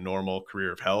kind of a normal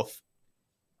career of health.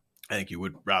 I think you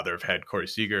would rather have had Corey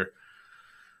Seager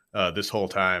this whole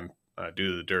time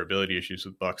due to the durability issues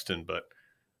with Buxton. But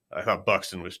I thought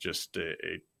Buxton was just a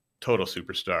total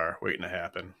superstar waiting to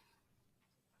happen.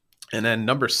 And then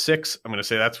number 6, I'm going to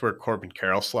say that's where Corbin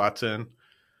Carroll slots in.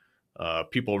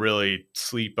 People really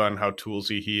sleep on how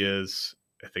toolsy he is.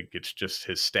 I think it's just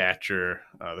his stature,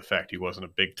 the fact he wasn't a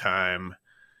big-time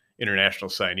international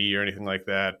signee or anything like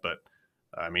that. But,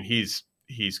 I mean, he's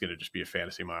going to just be a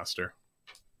fantasy monster.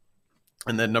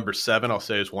 And then number 7, I'll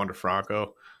say, is Wander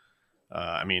Franco.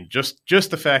 I mean, just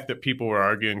the fact that people were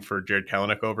arguing for Jared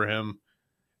Kelenic over him,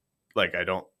 like I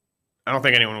don't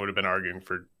think anyone would have been arguing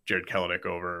for Jared Kelenic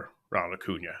over Ronald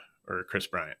Acuna or Chris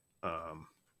Bryant.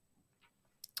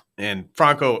 And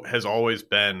Franco has always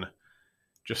been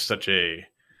just such a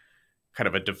kind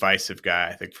of a divisive guy,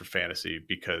 I think, for fantasy,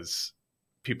 because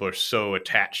people are so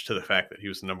attached to the fact that he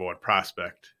was the number 1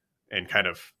 prospect and kind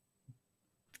of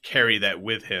carry that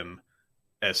with him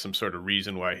as some sort of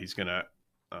reason why he's going to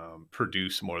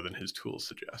produce more than his tools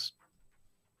suggest.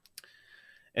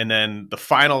 And then the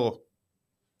final,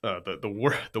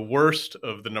 the worst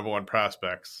of the number 1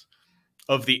 prospects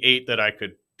of the 8 that I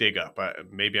could dig up,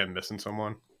 maybe I'm missing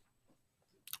someone,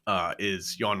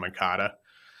 is Yoan Moncada.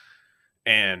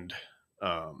 And,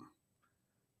 a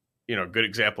good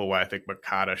example why I think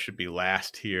Moncada should be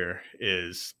last here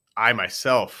is I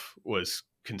myself was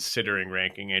considering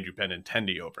ranking Andrew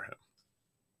Benintendi over him.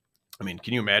 I mean,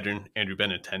 can you imagine Andrew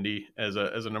Benintendi as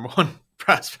a number 1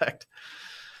 prospect?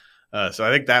 So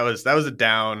I think that was a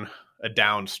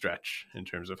down stretch in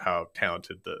terms of how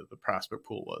talented the prospect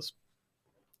pool was.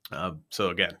 So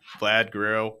again, Vlad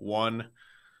Guerrero 1,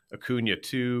 Acuna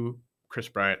 2, Chris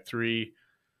Bryant 3,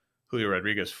 Julio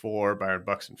Rodriguez 4, Byron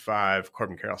Buxton 5,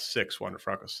 Corbin Carroll 6, Wander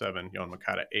Franco 7, Yoan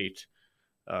Moncada 8.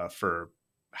 For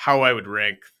how I would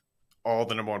rank all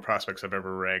the number 1 prospects I've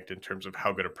ever ranked in terms of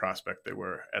how good a prospect they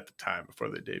were at the time before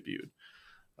they debuted.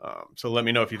 So let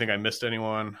me know if you think I missed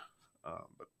anyone.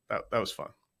 But that was fun.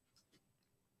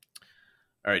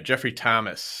 All right, Jeffrey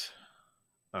Thomas.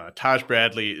 Taj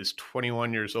Bradley is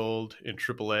 21 years old in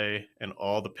AAA, and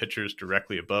all the pitchers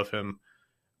directly above him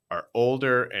are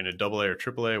older and in AA or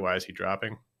AAA. Why is he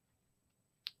dropping?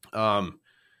 I'm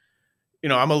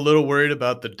a little worried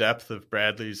about the depth of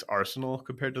Bradley's arsenal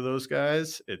compared to those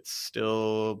guys. It's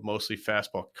still mostly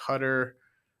fastball cutter.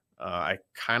 I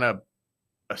kind of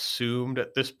assumed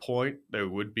at this point there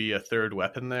would be a third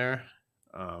weapon there.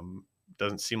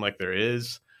 Doesn't seem like there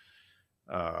is.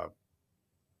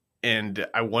 And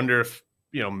I wonder if,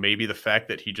 maybe the fact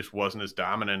that he just wasn't as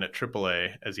dominant at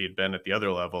AAA as he had been at the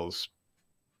other levels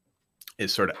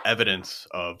is sort of evidence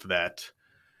of that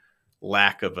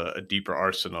lack of a deeper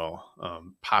arsenal,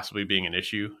 possibly being an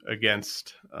issue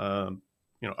against,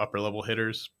 upper level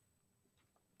hitters.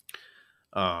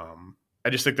 I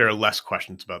just think there are less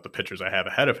questions about the pitchers I have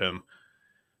ahead of him.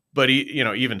 But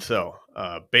even so,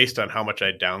 based on how much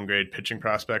I downgrade pitching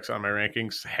prospects on my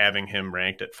rankings, having him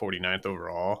ranked at 49th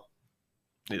overall,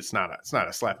 it's not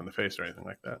a slap in the face or anything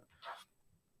like that.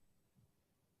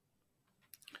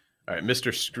 All right,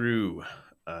 Mr. Screw.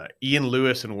 Ian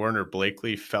Lewis and Werner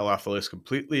Blakely fell off the list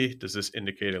completely. Does this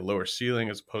indicate a lower ceiling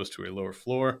as opposed to a lower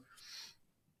floor?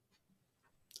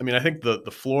 I mean, I think the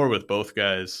floor with both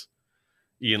guys,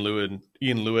 Ian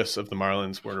Lewis of the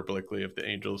Marlins, Werner Blakely of the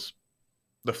Angels,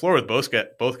 the floor with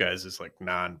both guys is like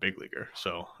non-big leaguer.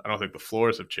 So I don't think the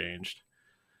floors have changed.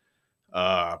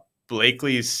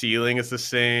 Blakely's ceiling is the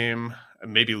same.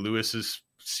 Maybe Lewis's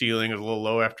ceiling is a little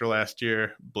low after last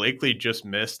year. Blakely just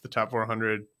missed the top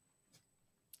 400.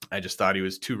 I just thought he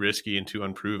was too risky and too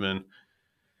unproven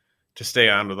to stay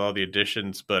on with all the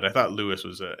additions, but I thought Lewis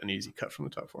was an easy cut from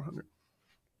the top 400.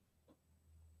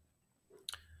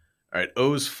 All right,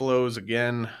 O's flows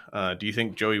again. Do you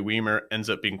think Joey Wiemer ends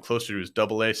up being closer to his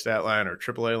AA stat line or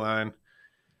AAA line?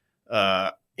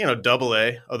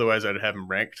 AA. Otherwise, I'd have him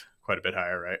ranked quite a bit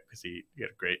higher, right? Because he had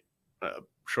a great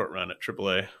short run at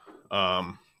AAA.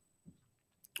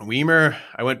 Wiemer,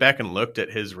 I went back and looked at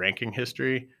his ranking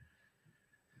history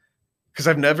because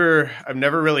I've never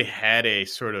really had a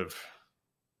sort of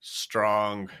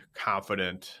strong,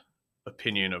 confident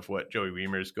opinion of what Joey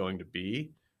Wiemer is going to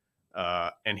be.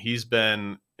 And he's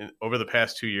been, over the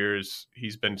past 2 years,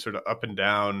 he's been sort of up and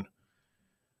down,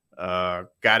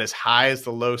 got as high as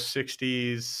the low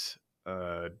 60s,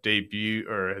 debut,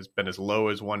 or has been as low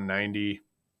as 190.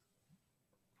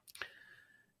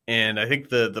 And I think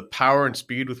the power and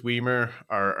speed with Wiemer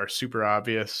are super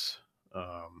obvious.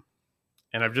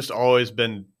 And I've just always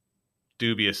been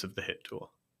dubious of the hit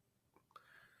tool.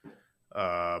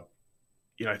 I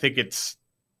think it's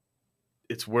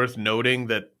worth noting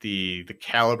that the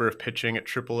caliber of pitching at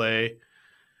AAA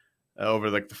over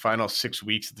like the final 6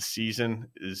 weeks of the season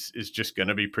is just going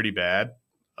to be pretty bad.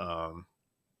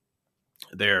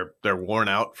 They're worn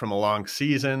out from a long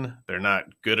season. They're not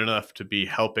good enough to be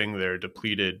helping their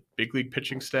depleted big league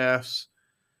pitching staffs.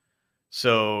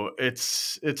 So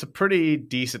it's a pretty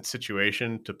decent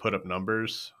situation to put up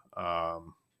numbers.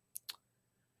 And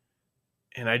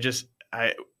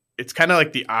it's kind of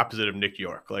like the opposite of Nick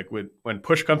York. Like when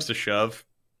push comes to shove,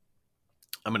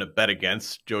 I'm going to bet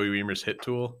against Joey Wiemer's hit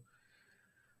tool.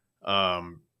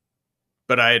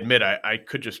 But I admit I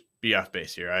could just be off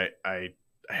base here. I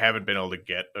haven't been able to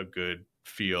get a good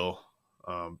feel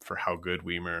for how good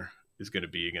Wiemer is going to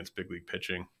be against big league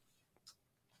pitching.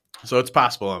 So it's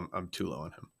possible I'm too low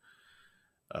on him.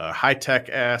 High Tech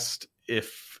asked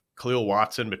if Khalil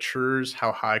Watson matures,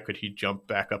 how high could he jump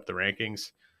back up the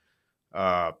rankings?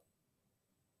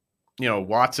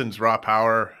 Watson's raw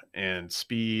power and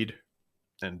speed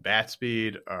and bat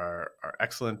speed are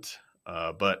excellent.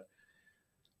 But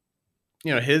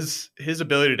his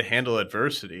ability to handle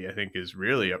adversity, I think, is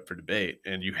really up for debate.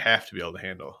 And you have to be able to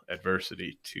handle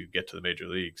adversity to get to the major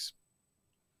leagues.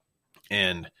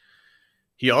 And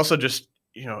he also just,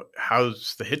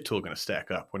 how's the hit tool going to stack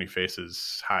up when he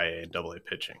faces high A and double A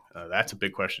pitching? That's a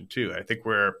big question too. I think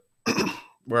we're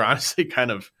honestly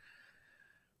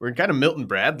we're in kind of Milton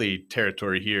Bradley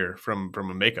territory here from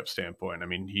a makeup standpoint. I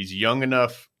mean, he's young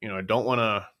enough, I don't want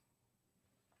to,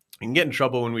 you can get in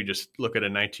trouble when we just look at a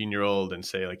 19-year-old and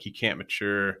say like, he can't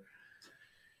mature.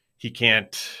 He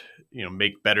can't,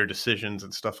 make better decisions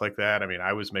and stuff like that. I mean,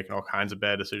 I was making all kinds of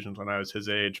bad decisions when I was his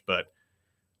age, but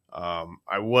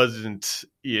I wasn't,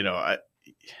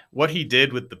 what he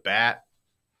did with the bat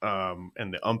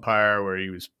and the umpire where he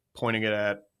was pointing it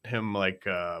at him like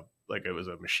it was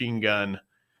a machine gun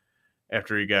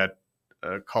after he got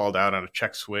called out on a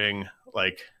check swing.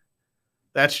 Like,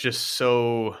 that's just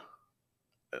so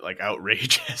like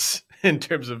outrageous in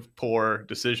terms of poor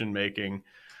decision making.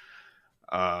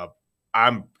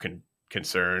 I'm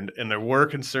concerned, and there were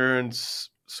concerns,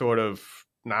 sort of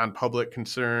non-public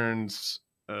concerns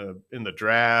in the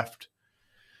draft,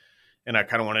 and I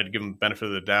kind of wanted to give him the benefit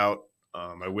of the doubt.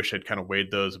 I wish I'd kind of weighed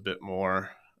those a bit more.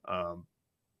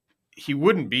 He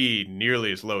wouldn't be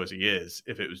nearly as low as he is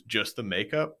if it was just the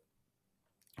makeup,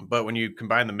 but when you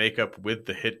combine the makeup with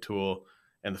the hit tool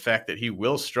and the fact that he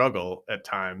will struggle at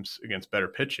times against better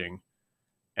pitching,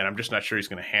 and I'm just not sure he's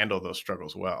going to handle those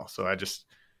struggles well. So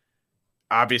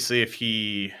obviously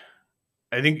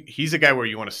I think he's a guy where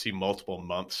you want to see multiple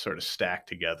months sort of stacked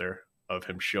together of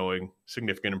him showing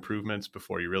significant improvements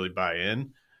before you really buy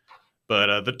in.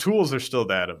 But the tools are still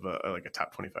that of like a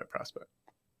top 25 prospect.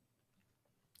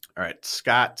 All right.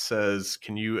 Scott says,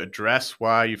 can you address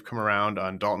why you've come around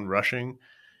on Dalton Rushing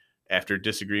after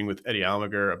disagreeing with Eddie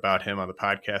Almager about him on the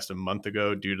podcast a month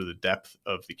ago due to the depth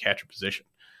of the catcher position?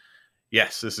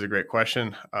 Yes, this is a great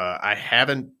question. I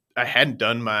hadn't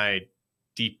done my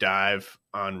deep dive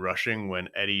on Rushing when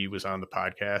Eddie was on the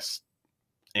podcast,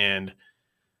 and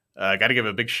I got to give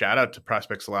a big shout out to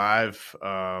Prospects Live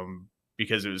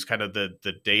because it was kind of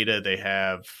the data they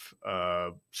have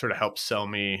sort of helped sell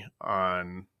me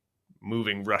on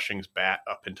moving Rushing's bat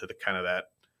up into the kind of that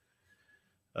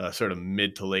sort of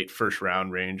mid to late first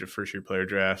round range of first year player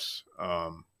drafts.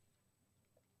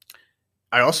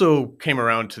 I also came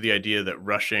around to the idea that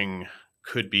Rushing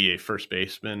could be a first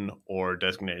baseman or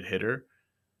designated hitter.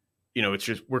 It's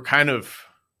just,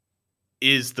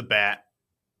 is the bat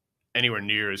anywhere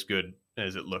near as good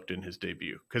as it looked in his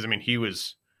debut? Because, I mean, he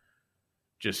was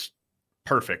just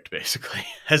perfect, basically,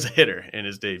 as a hitter in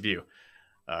his debut,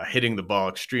 hitting the ball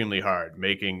extremely hard,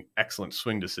 making excellent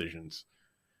swing decisions.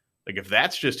 Like, if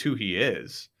that's just who he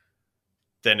is,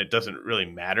 then it doesn't really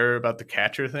matter about the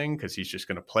catcher thing because he's just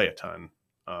going to play a ton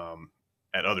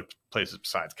at other places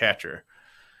besides catcher.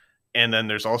 And then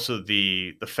there's also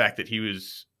the fact that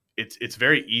it's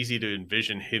very easy to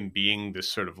envision him being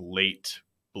this sort of late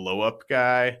blow up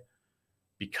guy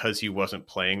because he wasn't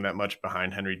playing that much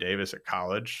behind Henry Davis at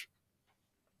college.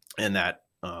 And that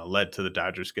led to the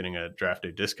Dodgers getting a draft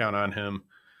day discount on him.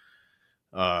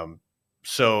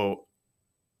 So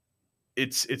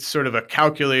it's sort of a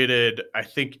calculated, I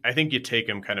think you take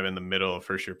him kind of in the middle of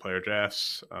first year player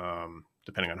drafts,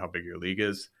 depending on how big your league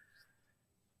is.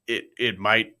 It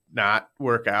might not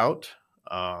work out.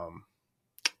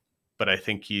 But I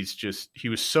think he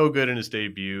was so good in his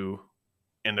debut,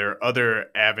 and there are other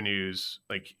avenues.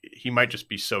 Like, he might just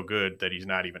be so good that he's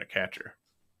not even a catcher.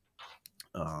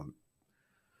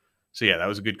 So yeah, that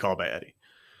was a good call by Eddie.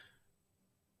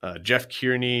 Jeff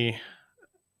Kearney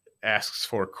asks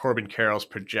for Corbin Carroll's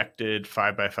projected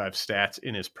 5x5 stats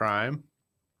in his prime.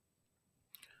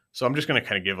 So I'm just going to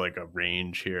kind of give like a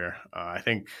range here. I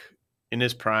think in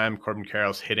his prime, Corbin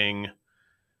Carroll's hitting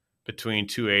between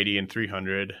 280 and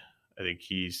 300. I think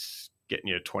he's getting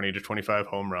you 20 to 25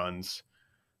 home runs.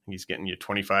 He's getting you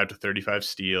 25 to 35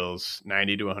 steals,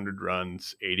 90 to 100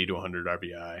 runs, 80 to 100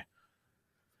 RBI.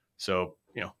 So,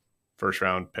 first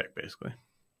round pick basically.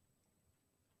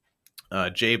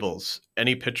 Jables,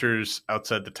 any pitchers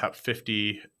outside the top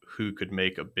 50 who could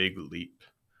make a big leap?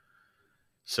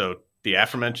 So the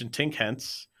aforementioned Tink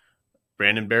Hence,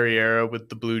 Brandon Barriera with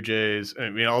the Blue Jays.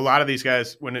 I mean, a lot of these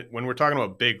guys, when we're talking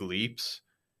about big leaps,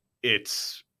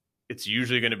 it's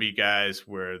usually going to be guys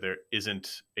where there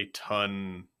isn't a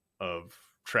ton of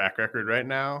track record right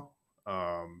now.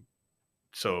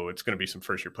 So it's going to be some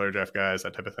first-year player draft guys,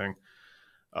 that type of thing.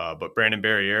 But Brandon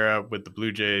Barriera with the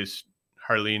Blue Jays,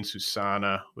 Harleen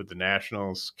Susana with the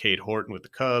Nationals, Cade Horton with the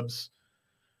Cubs,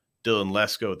 Dylan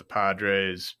Lesko with the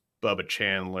Padres, Bubba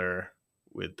Chandler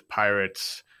with the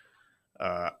Pirates.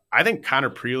 I think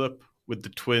Connor Prelip with the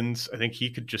Twins, I think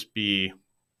he could just be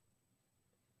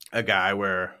a guy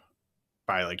where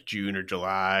by like June or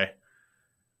July,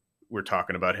 we're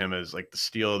talking about him as like the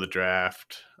steal of the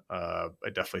draft. I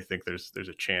definitely think there's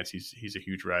a chance he's a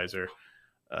huge riser.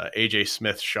 AJ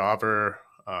Smith-Shawver,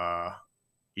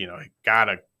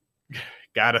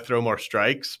 gotta throw more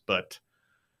strikes, but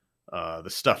the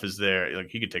stuff is there. Like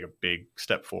he could take a big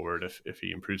step forward if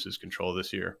he improves his control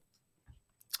this year.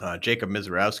 Jacob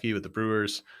Mizorowski with the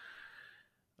Brewers,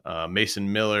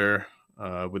 Mason Miller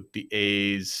with the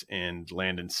A's, and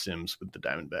Landon Sims with the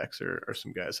Diamondbacks are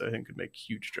some guys that I think could make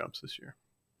huge jumps this year.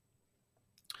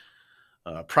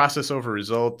 Process over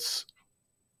results.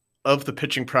 Of the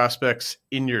pitching prospects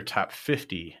in your top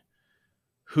 50,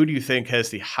 who do you think has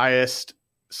the highest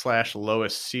 /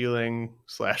 lowest ceiling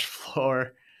 /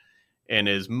 floor and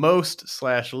is most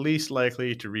 / least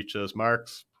likely to reach those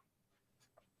marks?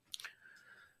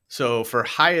 So for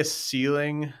highest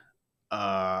ceiling,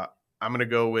 I'm going to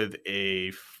go with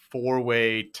a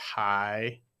 4-way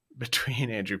tie between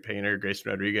Andrew Painter,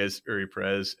 Grayson Rodriguez, Uri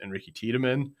Perez, and Ricky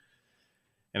Tiedemann.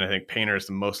 And I think Painter is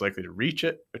the most likely to reach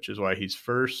it, which is why he's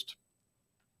first.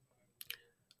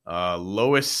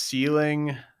 Lowest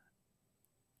ceiling.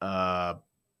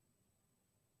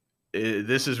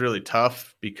 This is really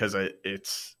tough because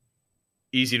it's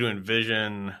easy to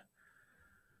envision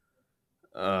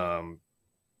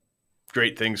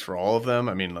great things for all of them.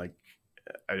 I mean, like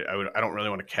I don't really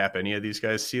want to cap any of these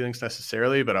guys' ceilings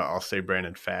necessarily, but I'll say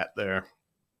Brandon Pfaadt there.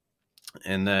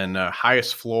 And then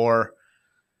highest floor.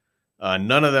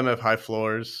 None of them have high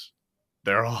floors.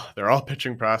 They're all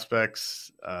pitching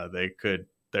prospects.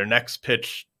 Their next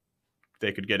pitch,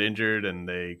 they could get injured and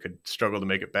they could struggle to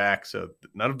make it back. So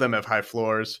none of them have high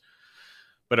floors.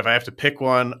 But if I have to pick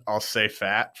one, I'll say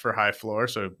Pfaadt for high floor.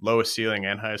 So lowest ceiling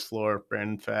and highest floor,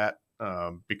 Brandon Pfaadt,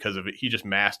 because of it. He just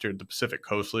mastered the Pacific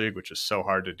Coast League, which is so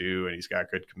hard to do, and he's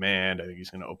got good command. I think he's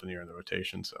going to open the year in the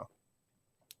rotation. So,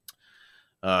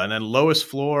 and then lowest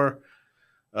floor.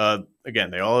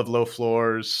 Again, they all have low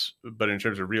floors, but in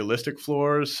terms of realistic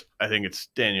floors, I think it's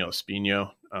Daniel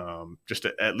Espino, just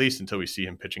at least until we see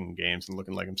him pitching in games and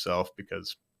looking like himself,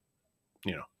 because,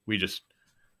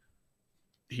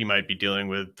 he might be dealing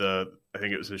with, I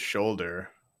think it was his shoulder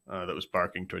that was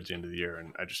barking towards the end of the year.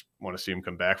 And I just want to see him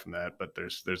come back from that, but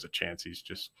there's a chance he's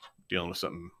just dealing with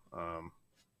something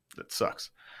that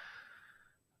sucks.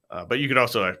 But you could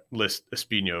also list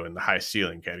Espino in the high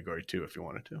ceiling category too, if you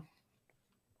wanted to.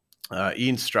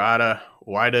 Ian Strada,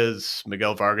 why does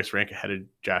Miguel Vargas rank ahead of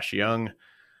Josh Young?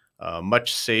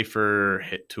 Much safer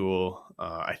hit tool.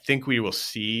 I think we will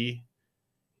see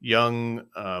Young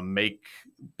make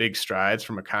big strides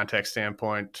from a contact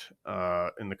standpoint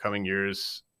in the coming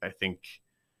years. I think,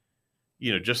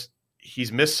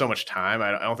 he's missed so much time.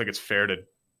 I don't think it's fair to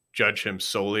judge him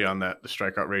solely on the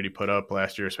strikeout rate he put up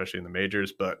last year, especially in the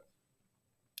majors. But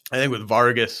I think with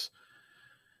Vargas,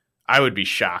 I would be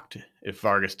shocked if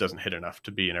Vargas doesn't hit enough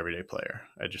to be an everyday player.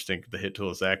 I just think the hit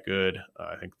tool is that good.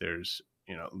 I think there's,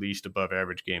 at least above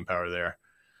average game power there.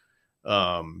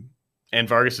 And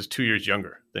Vargas is 2 years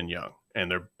younger than Young,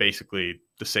 and they're basically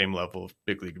the same level of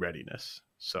big league readiness.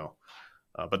 So,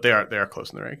 but they are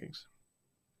close in the rankings.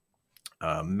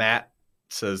 Matt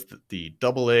says that the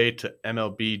AA to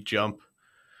MLB jump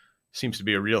seems to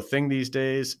be a real thing these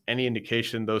days. Any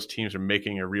indication those teams are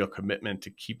making a real commitment to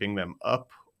keeping them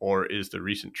up, or is the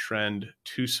recent trend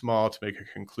too small to make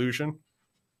a conclusion?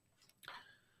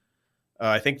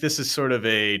 I think this is sort of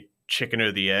a chicken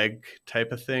or the egg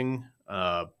type of thing.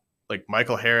 Like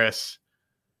Michael Harris,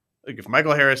 if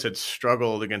Michael Harris had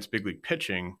struggled against big league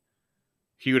pitching,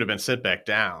 he would have been sent back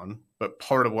down. But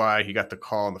part of why he got the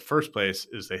call in the first place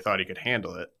is they thought he could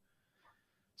handle it.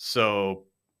 So,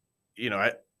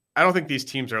 I don't think these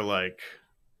teams are like,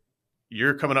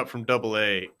 you're coming up from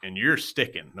AA and you're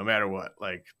sticking no matter what.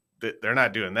 Like, they're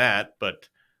not doing that, but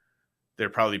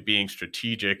they're probably being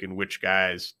strategic in which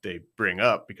guys they bring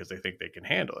up because they think they can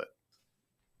handle it.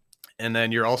 And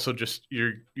then you're also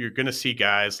you're going to see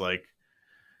guys like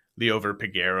Liover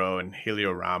Peguero and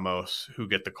Helio Ramos who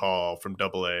get the call from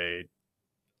AA.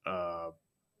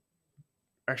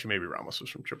 Actually, maybe Ramos was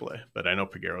from AAA, but I know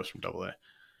Peguero's from AA.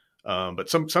 But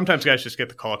sometimes guys just get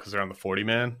the call because they're on the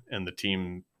 40-man and the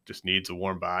team just needs a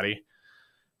warm body.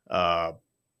 And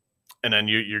then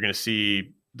you're going to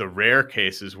see the rare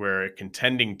cases where a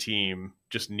contending team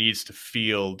just needs to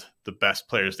field the best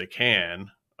players they can,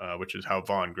 which is how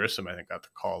Vaughn Grissom, I think, got the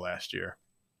call last year.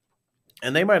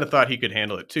 And they might have thought he could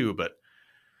handle it too, but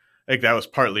I think that was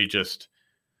partly just,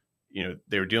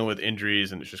 they were dealing with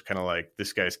injuries and it's just kind of like,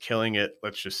 this guy's killing it.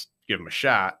 Let's just give him a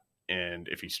shot. And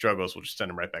if he struggles, we'll just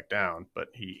send him right back down. But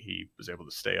he was able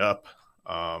to stay up.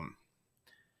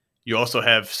 You also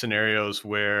have scenarios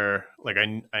where, like,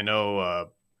 I know,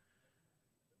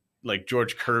 like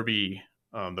George Kirby,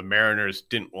 the Mariners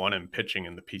didn't want him pitching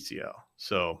in the PCL.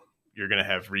 So you're going to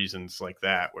have reasons like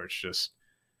that where it's just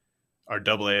our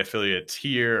AA affiliates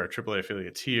here, our AAA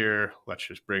affiliates here. Let's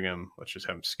just bring him. Let's just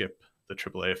have him skip the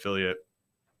AAA affiliate.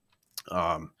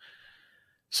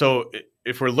 So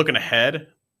if we're looking ahead,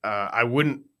 I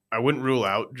wouldn't rule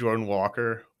out Jordan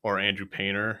Walker or Andrew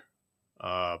Painter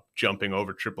jumping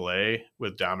over AAA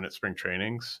with dominant spring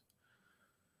trainings.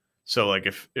 So like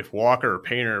if Walker or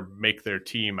Painter make their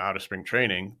team out of spring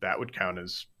training, that would count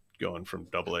as going from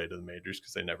AA to the majors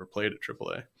because they never played at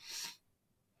AAA.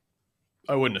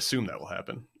 I wouldn't assume that will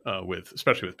happen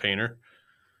especially with Painter,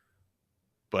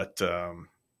 but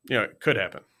it could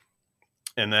happen.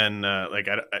 And then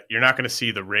you're not going to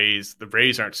see the Rays. The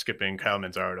Rays aren't skipping Kyle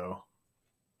Manzardo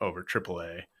over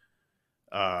AAA.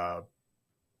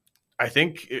 I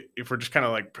think if we're just kind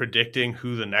of like predicting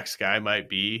who the next guy might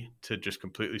be to just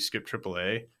completely skip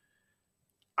AAA,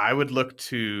 I would look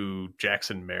to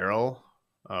Jackson Merrill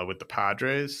with the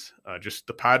Padres. Just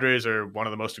the Padres are one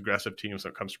of the most aggressive teams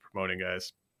when it comes to promoting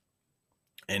guys,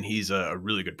 and he's a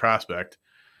really good prospect.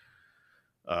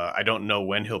 I don't know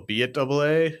when he'll be at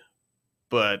AA,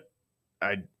 but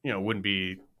I wouldn't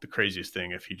be the craziest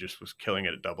thing if he just was killing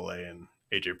it at AA and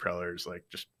AJ Preller's like,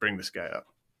 just bring this guy up.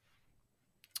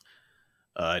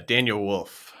 Daniel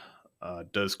Wolf,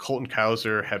 does Colton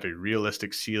Cowser have a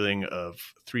realistic ceiling of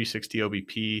 360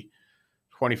 OBP,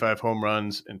 25 home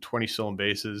runs, and 20 stolen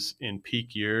bases in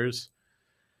peak years?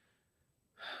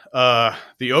 The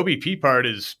OBP part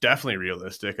is definitely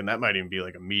realistic, and that might even be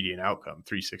like a median outcome,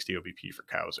 360 OBP for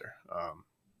Cowser.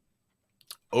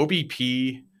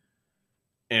 OBP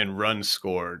and runs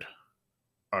scored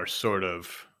are sort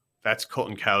of, that's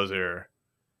Colton Cowser.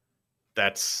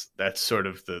 That's sort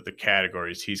of the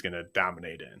categories he's going to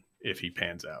dominate in if he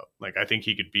pans out. Like, I think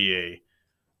he could be a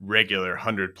regular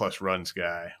 100+ runs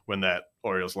guy when that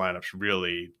Orioles lineup's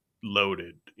really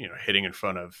loaded, hitting in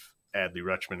front of Adley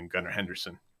Rutschman and Gunnar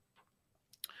Henderson.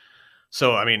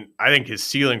 So, I mean, I think his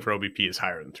ceiling for OBP is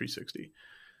higher than 360.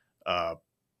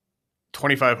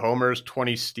 25 homers,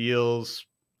 20 steals.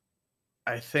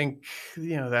 I think,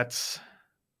 that's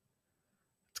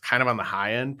kind of on the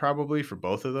high end probably for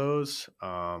both of those.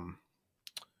 I'd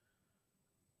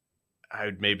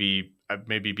maybe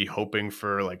be hoping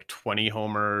for like 20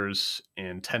 homers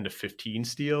and 10 to 15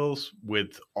 steals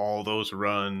with all those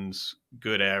runs,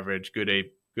 good average, good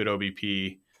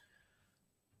OBP.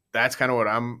 That's kind of what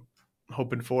I'm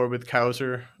hoping for with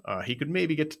Cowser. He could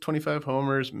maybe get to 25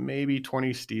 homers, maybe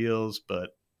 20 steals,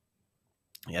 but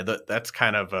yeah, that's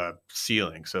kind of a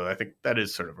ceiling. So I think that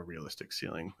is sort of a realistic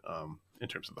ceiling in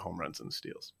terms of the home runs and the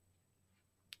steals.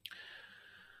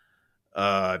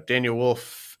 Daniel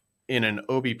Wolf, in an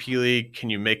OBP league,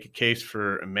 can you make a case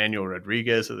for Emmanuel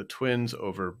Rodriguez of the Twins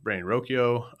over Brain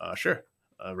Rocchio? Sure.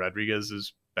 Rodriguez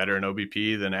is better in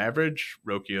OBP than average.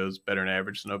 Rocchio's better in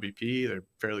average than OBP. They're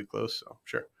fairly close, so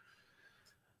sure.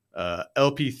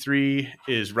 LP3,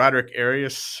 is Roderick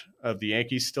Arias of the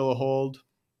Yankees still a hold?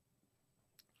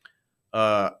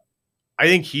 I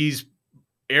think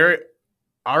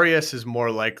Arias is more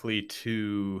likely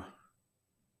to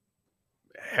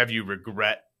have you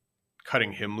regret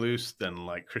cutting him loose than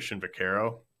like Christian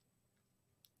Vaquero.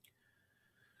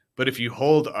 But if you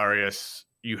hold Arias,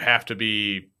 you have to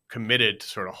be committed to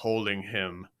sort of holding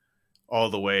him all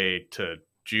the way to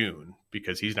June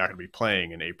because he's not going to be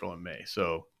playing in April and May.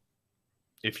 So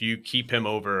if you keep him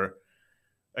over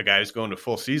a guy who's going to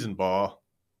full season ball,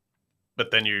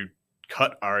 but then you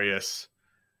cut Arias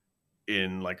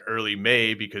in like early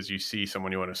May because you see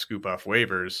someone you want to scoop off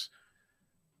waivers,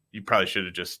 you probably should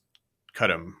have just cut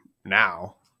him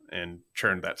now and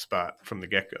churned that spot from the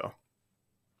get-go.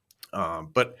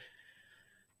 But,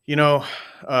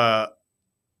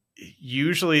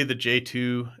 usually the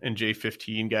J2 and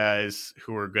J15 guys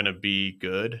who are going to be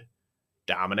good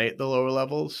dominate the lower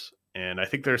levels. And I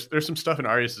think there's some stuff in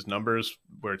Arias's numbers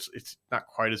where it's not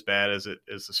quite as bad as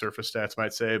the surface stats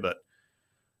might say, but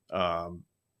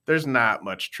there's not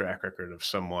much track record of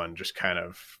someone just kind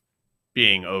of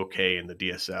being okay in the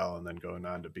DSL and then going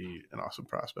on to be an awesome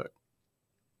prospect.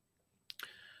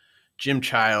 Jim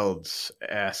Childs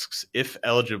asks, if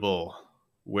eligible,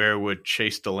 where would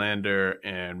Chase DeLander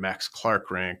and Max Clark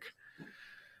rank?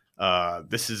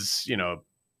 This is,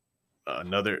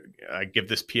 another, I give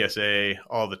this PSA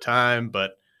all the time,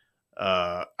 but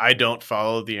I don't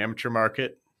follow the amateur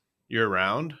market year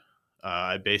round.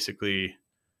 I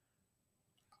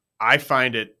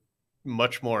find it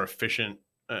much more efficient,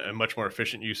 a much more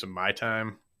efficient use of my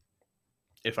time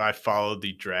if I followed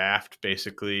the draft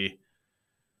basically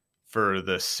for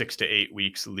the 6 to 8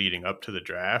 weeks leading up to the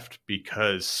draft,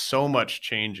 because so much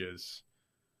changes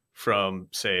from,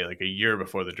 say, like a year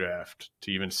before the draft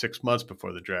to even 6 months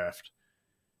before the draft.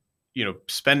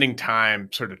 Spending time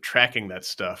sort of tracking that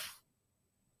stuff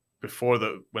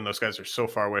when those guys are so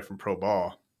far away from pro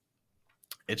ball,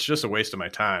 it's just a waste of my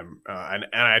time. And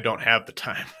I don't have the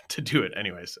time to do it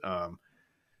anyways.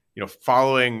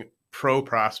 Following pro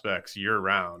prospects year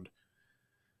round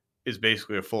is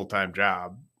basically a full-time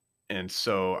job. And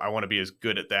so I want to be as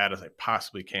good at that as I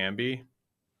possibly can be.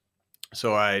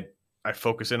 So I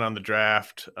focus in on the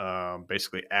draft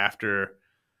basically after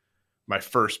my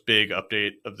first big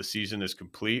update of the season is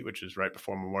complete, which is right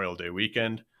before Memorial Day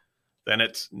weekend. Then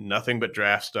it's nothing but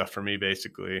draft stuff for me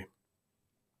basically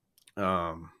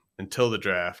until the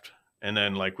draft. And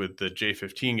then like with the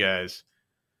J15 guys,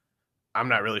 I'm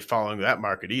not really following that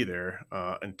market either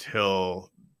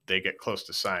until they get close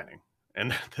to signing.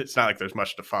 And it's not like there's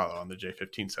much to follow on the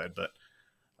J15 side, but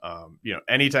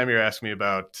anytime you're asking me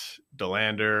about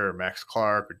DeLander or Max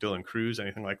Clark or Dylan Cruz,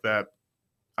 anything like that,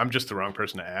 I'm just the wrong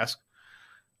person to ask.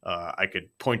 I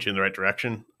could point you in the right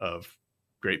direction of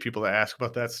great people to ask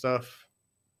about that stuff.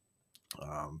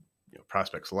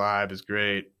 Prospects Live is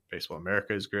great. Baseball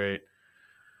America is great.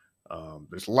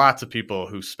 There's lots of people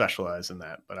who specialize in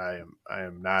that, but I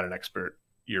am not an expert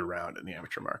year round in the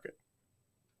amateur market.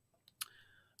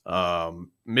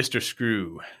 Mr.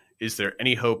 Screw, is there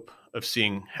any hope of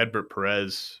seeing a Hedbert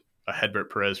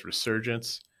Perez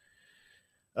resurgence?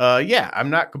 Yeah,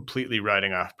 I'm not completely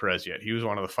writing off Perez yet. He was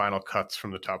one of the final cuts from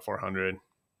the top 400.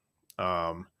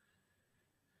 But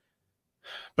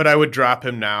I would drop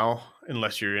him now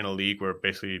unless you're in a league where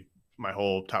basically my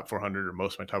whole top 400 or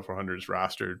most of my top 400 is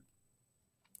rostered.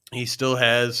 He still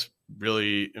has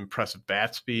really impressive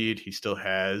bat speed. He still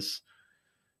has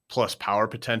plus power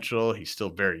potential. He's still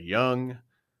very young.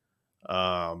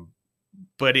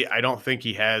 But I don't think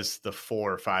he has the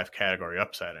 4 or 5 category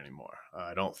upside anymore.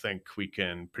 I don't think we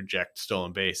can project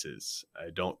stolen bases. I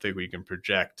don't think we can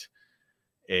project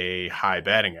a high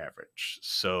batting average.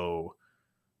 So,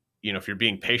 if you're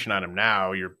being patient on him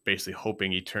now, you're basically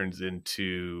hoping he turns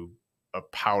into a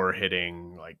power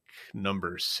hitting, like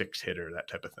number 6 hitter, that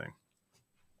type of thing,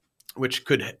 which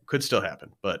could still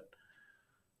happen. But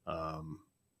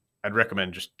I'd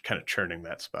recommend just kind of churning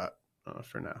that spot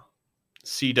for now.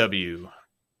 CW,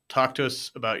 talk to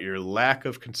us about your lack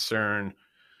of concern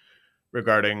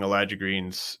regarding Elijah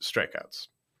Green's strikeouts.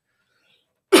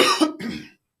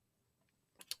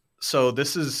 So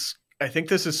I think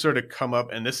this has sort of come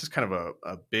up, and this is kind of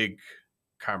a big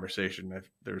conversation.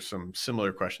 There's some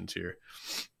similar questions here.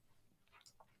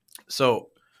 So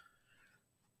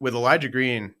with Elijah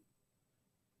Green,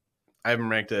 I have him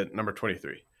ranked at number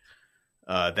 23.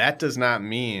 That does not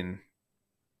mean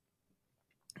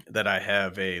that I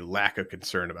have a lack of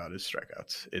concern about his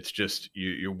strikeouts. It's just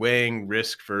you're weighing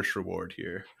risk versus reward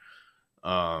here.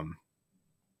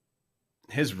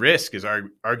 His risk is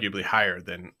arguably higher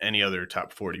than any other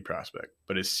top 40 prospect,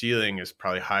 but his ceiling is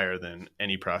probably higher than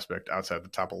any prospect outside the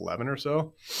top 11 or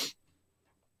so.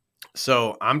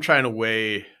 So I'm trying to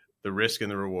weigh the risk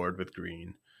and the reward with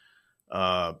Green.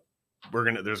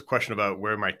 There's a question about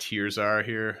where my tiers are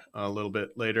here a little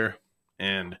bit later.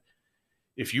 And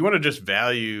if you want to just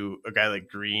value a guy like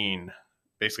Green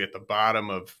basically at the bottom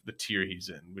of the tier he's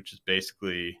in, which is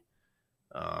basically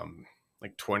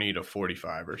like 20 to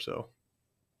 45 or so.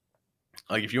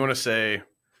 Like if you want to say,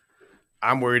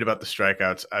 I'm worried about the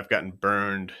strikeouts, I've gotten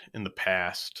burned in the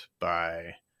past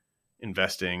by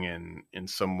investing in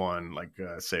someone like,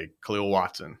 say, Khalil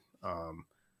Watson.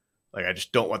 Like I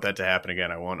just don't want that to happen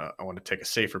again. I want to take a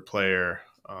safer player.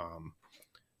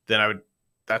 Then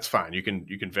that's fine. You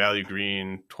can value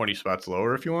Green 20 spots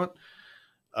lower if you want.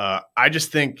 I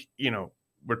just think,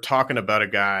 we're talking about a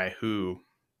guy who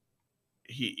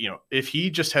if he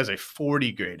just has a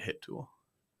 40 grade hit tool,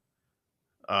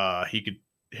 he could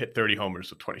hit 30 homers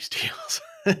with 20 steals.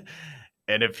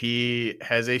 And if he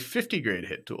has a 50 grade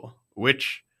hit tool,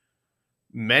 which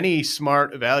many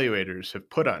smart evaluators have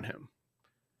put on him,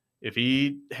 if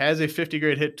he has a 50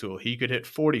 grade hit tool, he could hit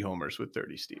 40 homers with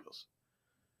 30 steals.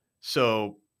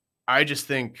 So I just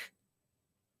think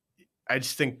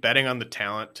betting on the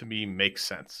talent to me makes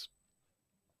sense.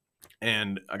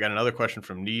 And I got another question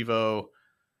from Nevo.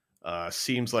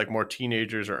 Seems like more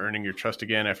teenagers are earning your trust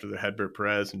again after the Hedbert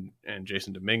Perez and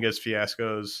Jason Dominguez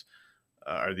fiascos.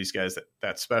 Are these guys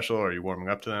that special? Or are you warming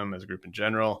up to them as a group in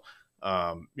general?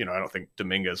 I don't think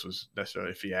Dominguez was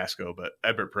necessarily a fiasco, but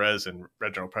Hedbert Perez and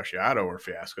Reginald Preciado were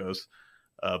fiascos.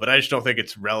 But I just don't think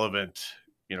it's relevant,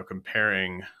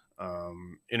 comparing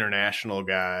international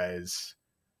guys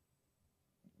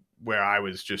where I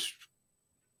was just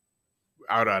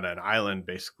out on an island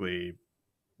basically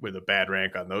with a bad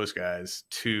rank on those guys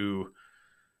to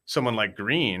someone like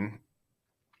Green.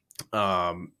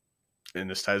 And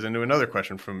this ties into another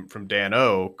question from Dan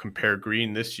O. Compare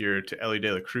Green this year to Elly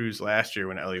De La Cruz last year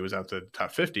when Elly was out to the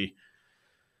top 50.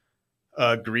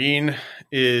 Green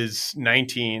is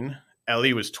 19.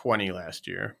 Elly was 20 last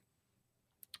year.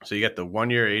 So you get the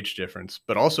 1 year age difference,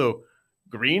 but also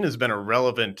Green has been a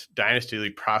relevant Dynasty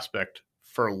League prospect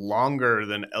for longer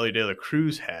than Elly De La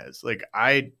Cruz has.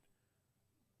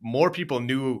 More people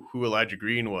knew who Elijah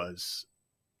Green was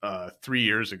 3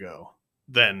 years ago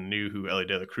than knew who Elly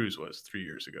De La Cruz was 3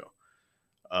 years ago.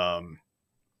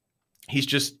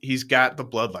 He's got the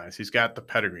bloodlines. He's got the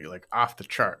pedigree, off the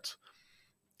charts.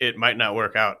 It might not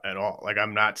work out at all.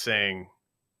 I'm not saying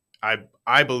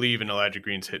I believe in Elijah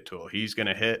Green's hit tool. He's going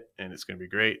to hit and it's going to be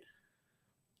great.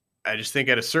 I just think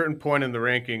at a certain point in the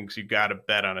rankings, you got to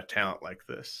bet on a talent like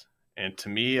this. And to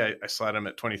me, I slide him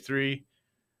at 23.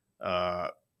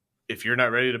 If you're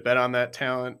not ready to bet on that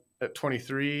talent at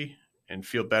 23 and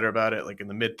feel better about it, in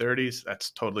the mid 30s,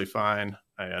 that's totally fine.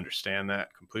 I understand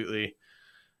that completely.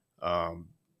 But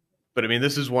I mean,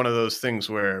 this is one of those things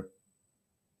where,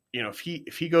 if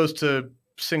he goes to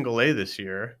single A this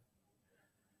year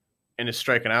and is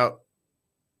striking out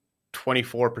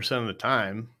 24% of the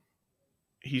time,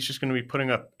 he's just going to be putting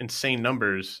up insane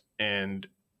numbers and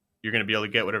you're going to be able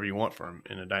to get whatever you want from him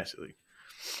in a Dynasty League.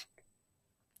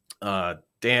 I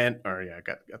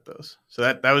got those. So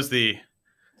that was the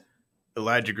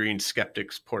Elijah Green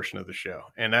skeptics portion of the show.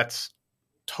 And that's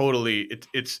totally,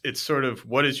 it's sort of,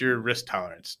 what is your risk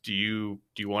tolerance? Do you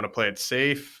want to play it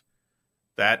safe?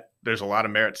 That there's a lot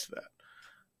of merits to that.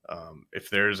 If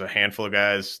there's a handful of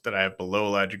guys that I have below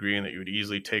Elijah Green that you would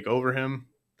easily take over him,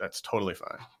 that's totally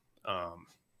fine.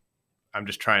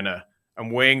 I'm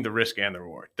weighing the risk and the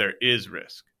reward. There is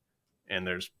risk and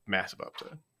there's massive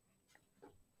upside.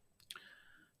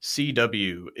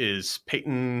 CW is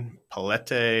Peyton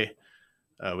Pallette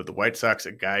with the White Sox,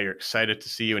 a guy you're excited to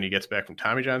see when he gets back from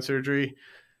Tommy John surgery.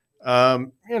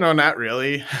 Not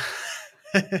really.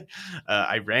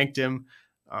 I ranked him.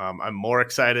 I'm more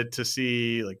excited to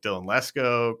see Dylan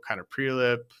Lesko, Connor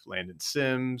Prielip, Landon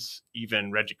Sims,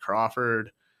 even Reggie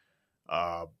Crawford.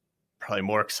 Probably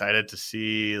more excited to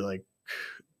see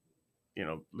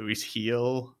Luis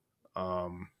Heel.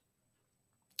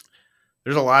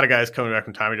 There's a lot of guys coming back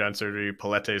from Tommy John surgery.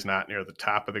 Pallette is not near the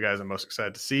top of the guys I'm most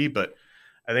excited to see, but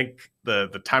I think the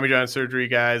Tommy John surgery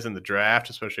guys in the draft,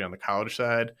 especially on the college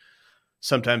side,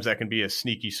 sometimes that can be a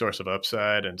sneaky source of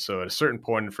upside. And so at a certain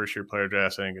point in first year player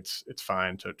drafts, I think it's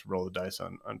fine to roll the dice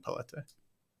on Pallette.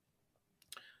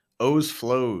 O's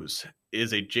Flows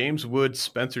is a James Wood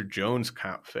Spencer Jones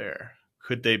comp fair.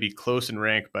 Could they be close in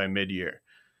rank by mid-year?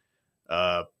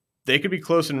 They could be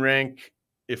close in rank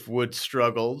if Wood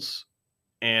struggles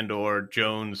and or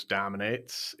Jones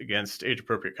dominates against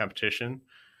age-appropriate competition.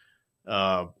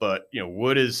 But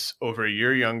Wood is over a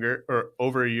year younger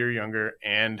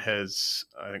and has,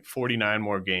 I think, 49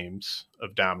 more games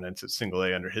of dominance at single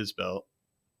A under his belt.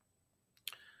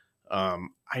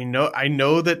 I know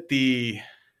that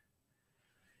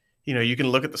you can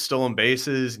look at the stolen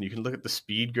bases and you can look at the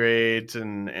speed grades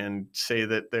and say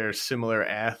that they're similar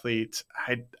athletes.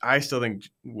 I still think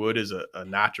Wood is a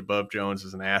notch above Jones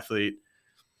as an athlete.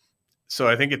 So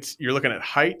I think you're looking at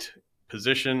height,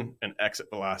 position, and exit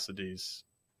velocities.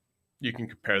 You can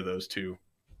compare those two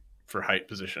for height,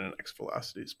 position, and exit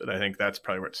velocities, but I think that's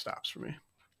probably where it stops for me.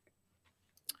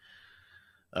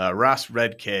 Ross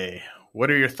Redk, what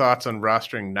are your thoughts on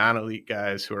rostering non-elite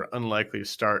guys who are unlikely to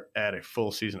start at a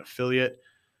full season affiliate?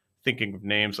 thinking of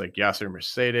names like Yasser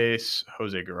Mercedes,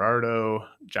 Jose Gerardo,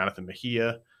 Jonathan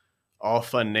Mejia, all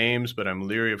fun names, but I'm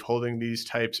leery of holding these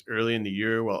types early in the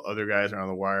year while other guys on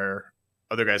the wire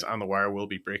will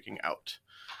be breaking out.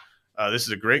 This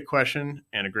is a great question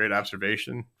and a great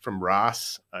observation from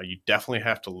Ross. You definitely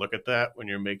have to look at that when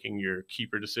you're making your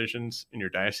keeper decisions in your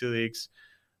dynasty leagues.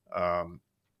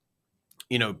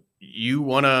 You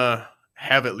want to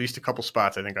have at least a couple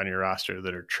spots, I think, on your roster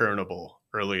that are churnable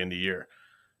early in the year.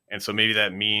 And so maybe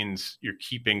that means you're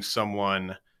keeping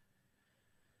someone,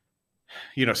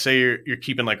 say you're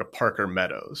keeping like a Parker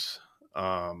Meadows.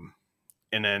 And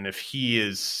then if he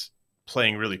is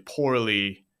playing really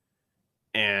poorly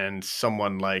and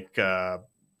someone like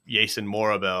Jason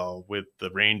Morabel with the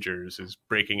Rangers is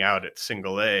breaking out at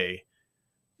single A,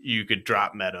 you could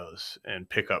drop Meadows and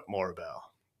pick up Morabel.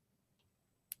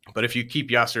 But if you keep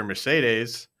Yasser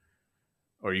Mercedes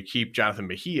or you keep Jonathan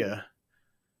Mejia,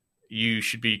 you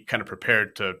should be kind of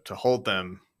prepared to hold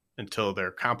them until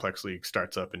their complex league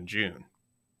starts up in June.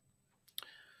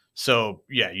 So,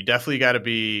 yeah, you definitely got to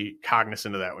be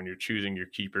cognizant of that when you're choosing your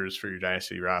keepers for your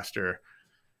dynasty roster.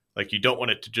 Like, you don't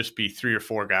want it to just be 3 or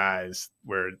 4 guys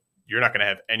where you're not going to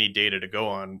have any data to go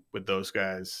on with those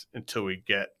guys until we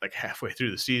get like halfway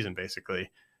through the season, basically.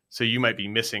 So you might be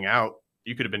missing out.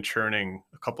 You could have been churning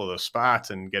a couple of those spots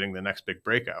and getting the next big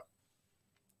breakout.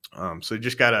 So you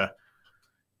just got to,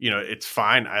 it's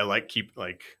fine. I like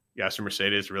Yasser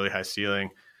Mercedes, really high ceiling.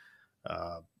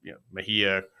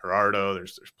 Mejia, Gerardo,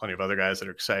 there's plenty of other guys that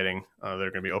are exciting that are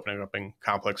going to be opening up in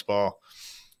complex ball.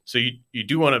 So you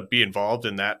do want to be involved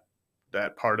in that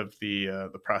part of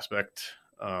the prospect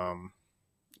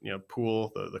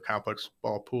pool, the complex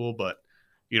ball pool, but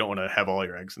you don't want to have all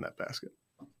your eggs in that basket.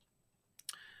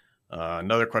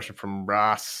 Another question from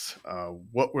Ross.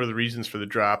 What were the reasons for the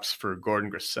drops for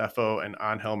Gordon Graceffo and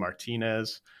Angel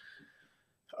Martinez?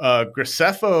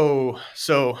 Graceffo,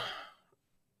 so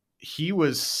he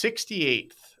was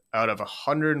 68th out of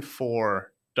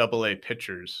 104 AA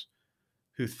pitchers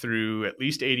who threw at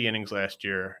least 80 innings last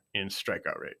year in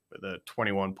strikeout rate with a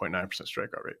 21.9%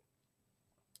 strikeout rate.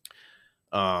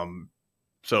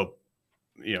 So,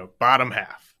 bottom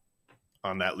half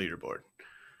on that leaderboard.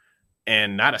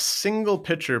 And not a single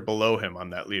pitcher below him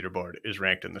on that leaderboard is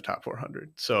ranked in the top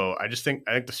 400. So I think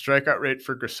the strikeout rate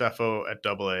for Graceffo at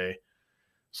AA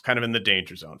is kind of in the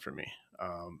danger zone for me.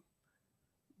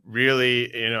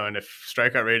 Really, and if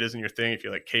strikeout rate isn't your thing, if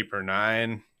you like K per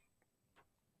 9,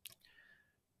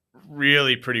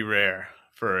 really pretty rare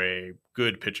for a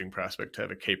good pitching prospect to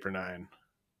have a K per 9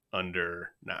 under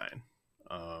 9.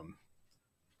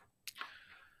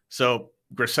 So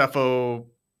Graceffo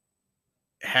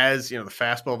has, the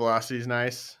fastball velocity is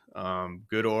nice,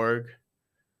 good org,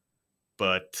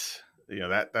 but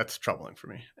that's troubling for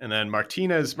me. And then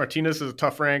Martinez is a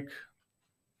tough rank.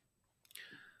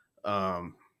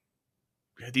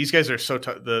 These guys are so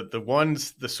tough. The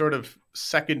ones, the sort of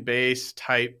second base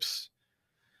types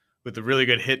with a really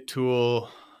good hit tool.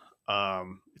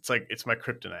 It's my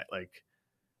kryptonite. Like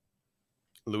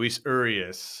Luis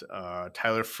Urias,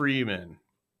 Tyler Freeman.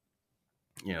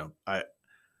 I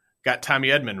got Tommy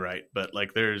Edman right, but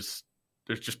like there's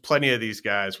just plenty of these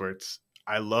guys where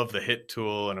I love the hit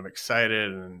tool and I'm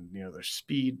excited, and there's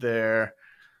speed there,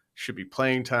 should be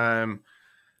playing time.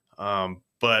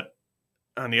 But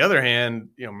on the other hand,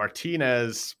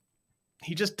 Martinez,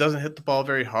 he just doesn't hit the ball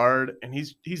very hard, and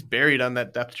he's buried on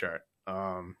that depth chart.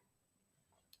 A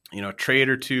trade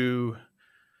or two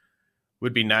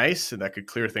would be nice, and that could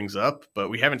clear things up. But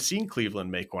we haven't seen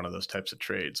Cleveland make one of those types of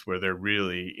trades where they're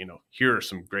really, here are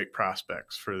some great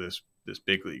prospects for this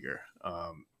big leaguer.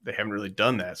 They haven't really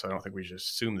done that, so I don't think we should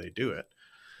assume they do it.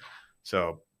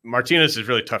 So Martinez is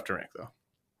really tough to rank, though.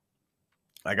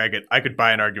 Like I could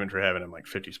buy an argument for having him like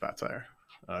 50 spots higher.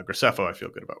 Graceffo, I feel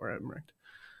good about where I have him ranked.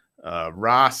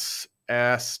 Ross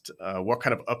asked what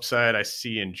kind of upside I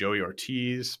see in Joey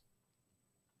Ortiz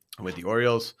with the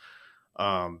Orioles.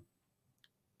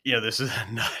 This is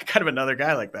kind of another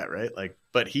guy like that, right?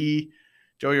 But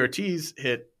Joey Ortiz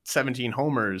hit 17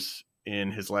 homers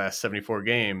in his last 74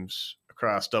 games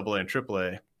across AA and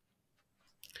AAA.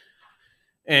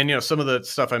 And, some of the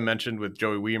stuff I mentioned with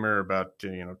Joey Wiemer about,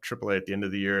 AAA at the end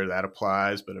of the year, that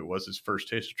applies, but it was his first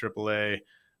taste of AAA.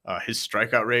 His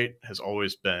strikeout rate has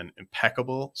always been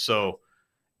impeccable. So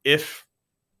if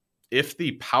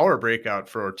the power breakout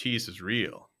for Ortiz is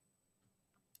real,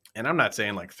 and I'm not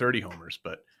saying like 30 homers,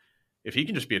 but if he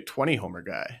can just be a 20 homer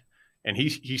guy, and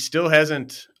he still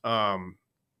hasn't sold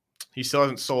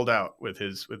out with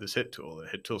his hit tool. The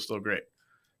hit tool's still great.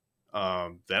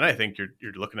 Then I think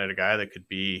you're looking at a guy that could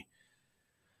be,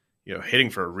 hitting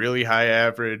for a really high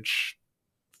average,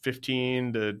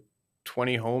 15 to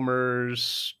 20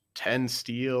 homers, 10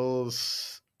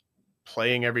 steals,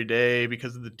 playing every day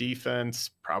because of the defense,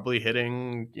 probably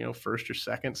hitting, first or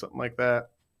second, something like that.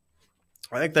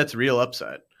 I think that's real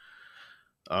upside.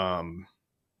 That's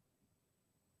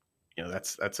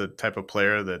a type of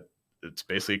player that it's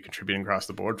basically contributing across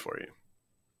the board for you.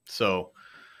 So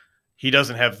he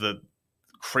doesn't have the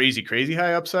crazy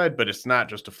high upside, but it's not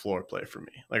just a floor play for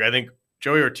me. Like, I think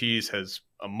Joey Ortiz has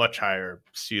a much higher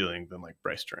ceiling than like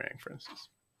Bryce Durang, for instance.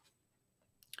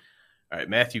 All right,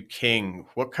 Matthew King,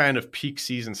 what kind of peak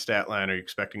season stat line are you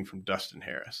expecting from Dustin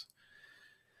Harris?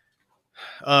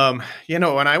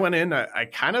 When I went in, I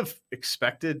kind of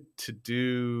expected to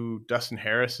do Dustin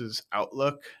Harris's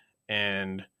outlook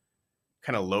and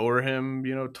kind of lower him,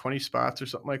 20 spots or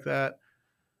something like that.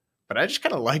 But I just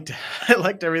kind of liked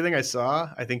everything I saw.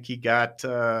 I think he got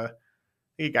kind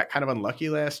of unlucky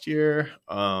last year.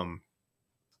 I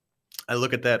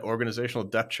look at that organizational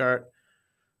depth chart.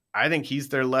 I think he's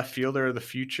their left fielder of the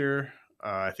future.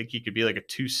 I think he could be like a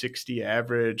 260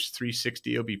 average,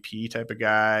 360 OBP type of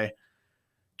guy,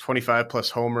 25 plus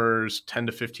homers, 10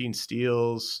 to 15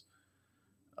 steals.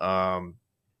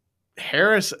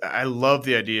 Harris, I love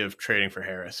the idea of trading for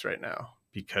Harris right now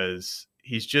because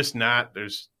he's just not,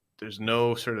 there's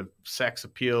no sort of sex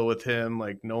appeal with him.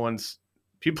 Like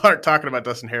people aren't talking about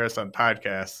Dustin Harris on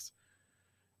podcasts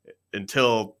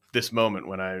until this moment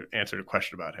when I answered a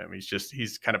question about him.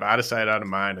 He's kind of out of sight, out of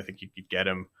mind. I think you could get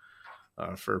him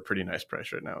for a pretty nice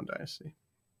price right now in Dynasty.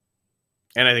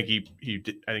 And I think he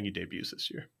debuts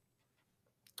this year.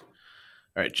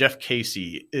 All right, Jeff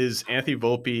Casey, is Anthony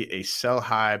Volpe a sell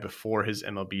high before his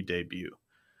MLB debut?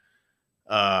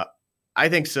 I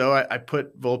think so. I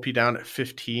put Volpe down at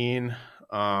 15.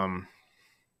 I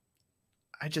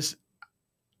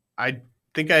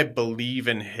think I believe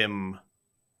in him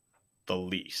the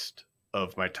least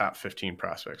of my top 15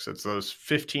 prospects. It's those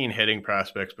 15 hitting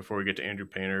prospects before we get to Andrew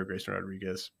Painter, Grayson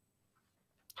Rodriguez.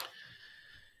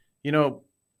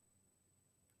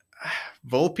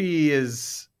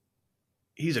 Volpe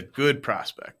he's a good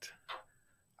prospect.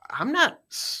 I'm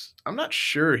not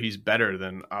sure he's better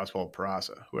than Oswald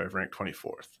Peraza, who I've ranked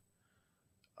 24th.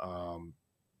 I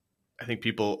think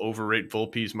people overrate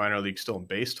Volpe's minor league stolen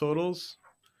base totals.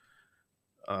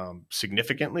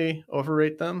 Significantly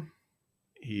overrate them.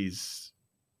 He's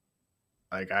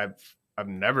like, I've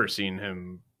never seen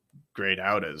him grade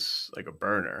out as like a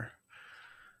burner.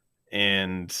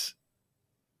 And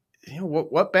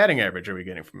what batting average are we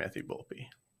getting from Matthew Volpe?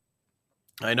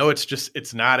 I know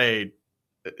it's not batting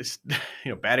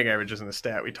average isn't a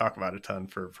stat we talk about a ton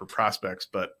for prospects,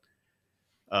 but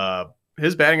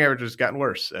his batting average has gotten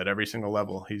worse at every single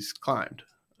level he's climbed.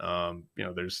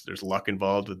 There's luck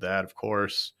involved with that, of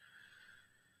course.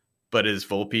 But is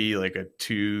Volpe like a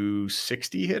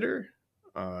 260 hitter?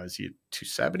 Is he a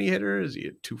 270 hitter? Is he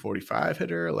a 245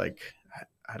 hitter? Like,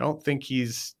 I don't think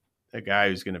he's a guy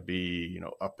who's going to be,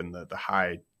 up in the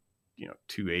high,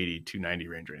 280, 290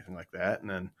 range or anything like that. And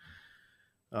then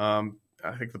I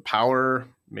think the power,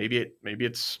 maybe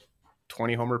it's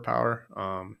 20 homer power.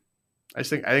 I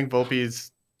think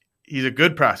Volpe he's a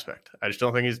good prospect. I just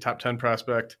don't think he's a top 10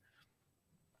 prospect.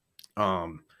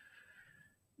 You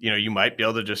might be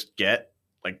able to just get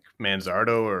like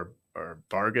Manzardo or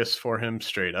Vargas for him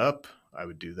straight up. I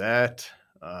would do that.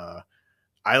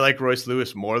 I like Royce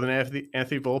Lewis more than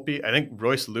Anthony Volpe. I think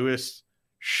Royce Lewis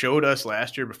showed us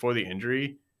last year before the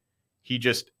injury. He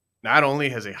just not only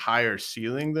has a higher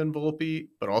ceiling than Volpe,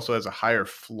 but also has a higher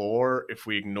floor if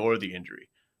we ignore the injury.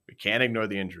 We can't ignore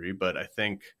the injury, but I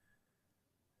think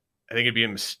it'd be a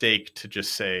mistake to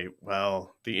just say,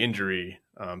 well, the injury,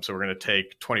 so we're going to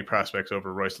take 20 prospects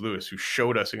over Royce Lewis, who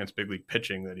showed us against big league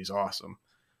pitching that he's awesome.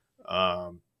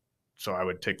 So I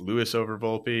would take Lewis over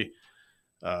Volpe.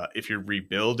 If you're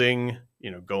rebuilding,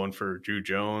 going for Drew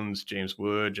Jones, James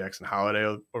Wood, Jackson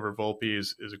Holliday over Volpe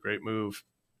is a great move.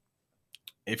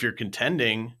 If you're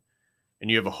contending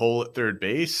and you have a hole at third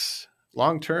base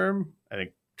long-term, I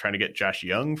think trying to get Josh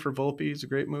Young for Volpe is a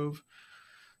great move.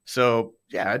 So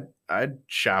yeah, I'd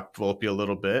shop Volpe a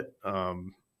little bit.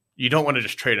 You don't want to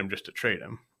just trade him just to trade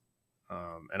him.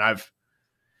 And I've,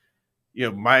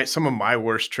 some of my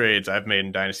worst trades I've made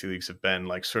in dynasty leagues have been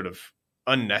like sort of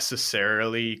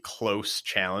unnecessarily close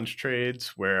challenge trades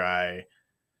where I,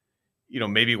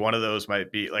 maybe one of those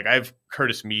might be like I've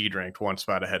Curtis Mead ranked one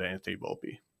spot ahead of Anthony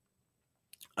Volpe.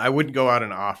 I wouldn't go out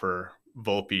and offer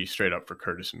Volpe straight up for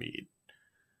Curtis Mead.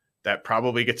 That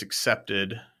probably gets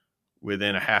accepted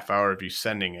within a half hour of you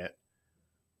sending it.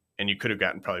 And you could have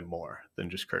gotten probably more than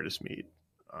just Curtis Mead.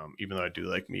 Even though I do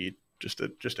like Mead just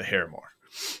a hair more.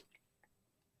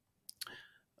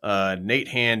 Nate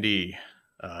Handy.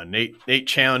 Nate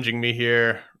challenging me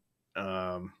here.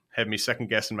 Had me second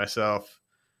guessing myself.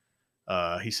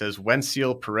 He says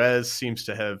Wenceel Perez seems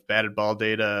to have batted ball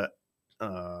data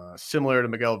similar to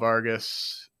Miguel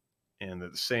Vargas, and they're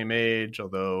the same age,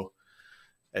 although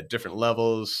at different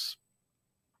levels.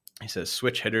 He says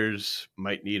switch hitters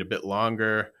might need a bit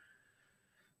longer,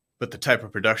 but the type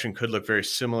of production could look very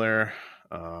similar.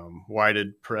 Why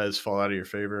did Perez fall out of your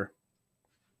favor?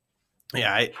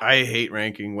 Yeah, I hate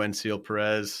ranking Wenceel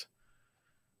Perez.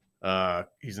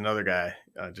 He's another guy,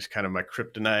 just kind of my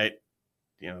kryptonite,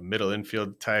 middle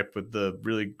infield type with the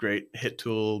really great hit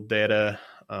tool data.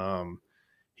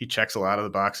 He checks a lot of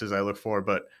the boxes I look for,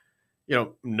 but,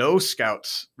 no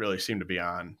scouts really seem to be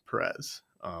on Perez.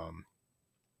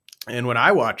 And when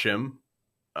I watch him,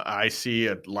 I see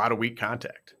a lot of weak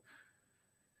contact.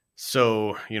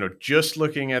 So, just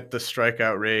looking at the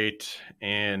strikeout rate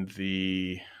and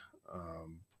the,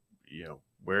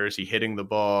 where is he hitting the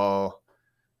ball?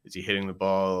 Is he hitting the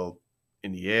ball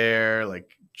in the air?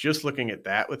 Like, just looking at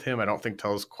that with him, I don't think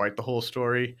tells quite the whole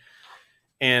story.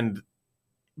 And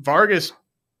Vargas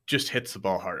just hits the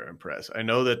ball harder than Perez. I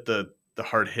know that the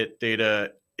hard hit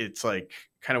data, it's like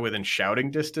kind of within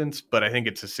shouting distance, but I think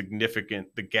it's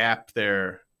the gap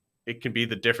there. It can be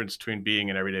the difference between being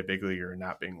an everyday big leaguer and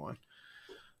not being one.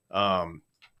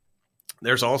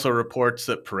 There's also reports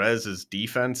that Perez's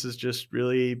defense is just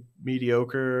really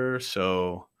mediocre.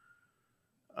 So,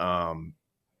 I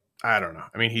don't know.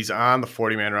 I mean, he's on the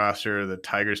 40-man roster. The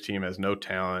Tigers team has no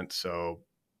talent. So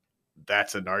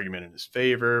that's an argument in his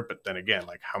favor. But then again,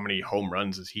 like, how many home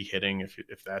runs is he hitting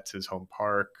if that's his home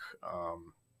park?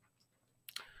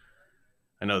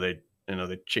 I know they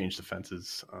changed the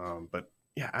fences. But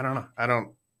yeah, I don't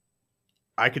know.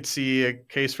 I could see a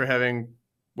case for having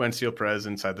Wenceel Perez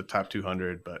inside the top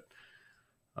 200, but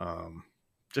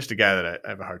just a guy that I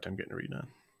have a hard time getting a read on.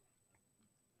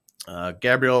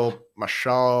 Gabriel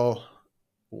Machal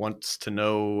wants to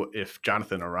know if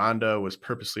Jonathan Aranda was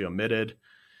purposely omitted.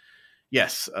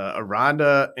 Yes,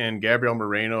 Aranda and Gabriel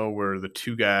Moreno were the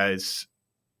two guys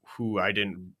who I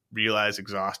didn't realize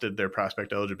exhausted their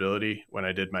prospect eligibility when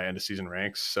I did my end of season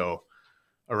ranks. So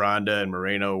Aranda and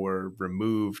Moreno were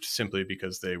removed simply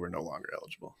because they were no longer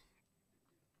eligible.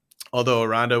 Although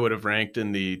Aranda would have ranked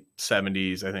in the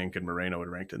 70s, I think, and Moreno would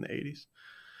have ranked in the 80s.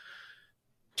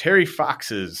 Terry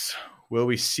Foxes, will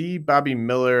we see Bobby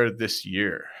Miller this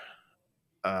year?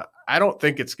 I don't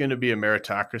think it's going to be a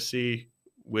meritocracy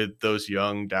with those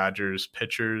young Dodgers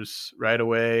pitchers right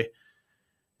away.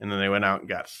 And then they went out and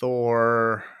got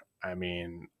Thor. I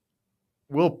mean,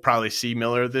 we'll probably see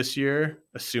Miller this year,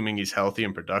 assuming he's healthy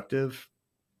and productive.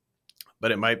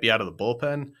 But it might be out of the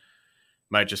bullpen.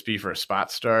 Might just be for a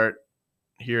spot start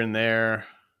here and there.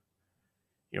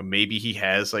 Maybe he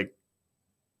has like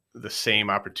the same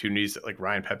opportunities that like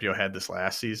Ryan Pepio had this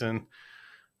last season.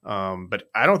 But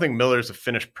I don't think Miller's a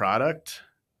finished product,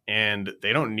 and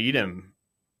they don't need him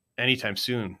anytime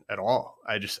soon at all.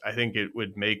 I think it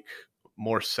would make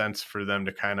more sense for them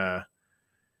to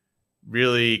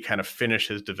really finish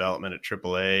his development at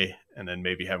AAA and then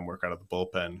maybe have him work out of the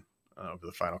bullpen over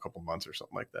the final couple months or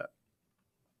something like that.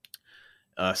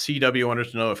 CW wanted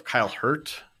to know if Kyle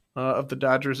Hurt of the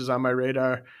Dodgers is on my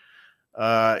radar.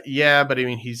 Yeah, but I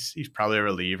mean, he's probably a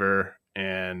reliever.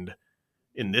 And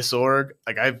in this org,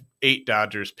 like, I have 8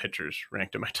 Dodgers pitchers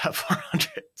ranked in my top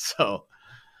 400. So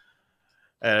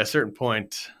at a certain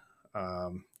point,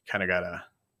 kind of got to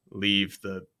leave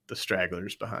the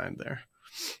stragglers behind there.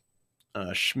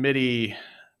 Schmitty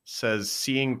says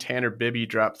seeing Tanner Bibby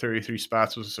drop 33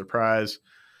 spots was a surprise.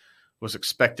 Was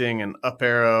expecting an up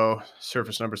arrow.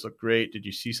 Surface numbers look great. Did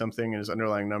you see something in his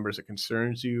underlying numbers that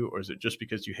concerns you, or is it just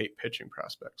because you hate pitching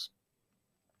prospects?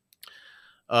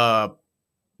 Well,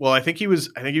 I think he was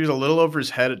a little over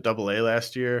his head at AA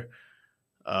last year.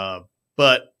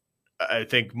 But I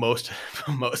think most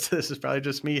of this is probably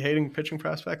just me hating pitching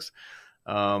prospects.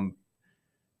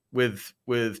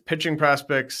 With pitching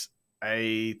prospects,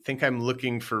 I think I'm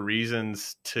looking for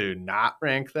reasons to not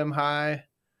rank them high.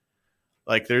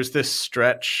 Like, there's this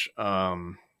stretch.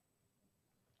 There's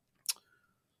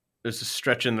a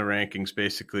stretch in the rankings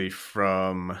basically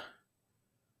from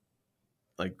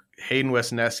like Hayden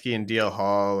Wesneski and DL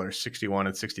Hall are 61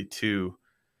 and 62.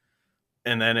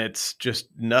 And then it's just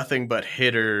nothing but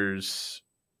hitters.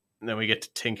 And then we get to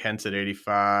Tink Hence at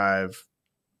 85.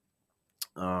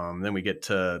 Then we get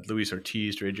to Luis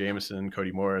Ortiz, Dre Jameson,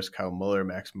 Cody Morris, Kyle Muller,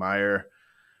 Max Meyer,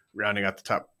 rounding out the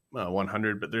top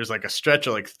 100. But there's like a stretch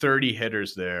of like 30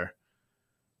 hitters there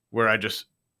where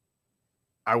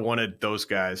I wanted those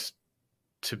guys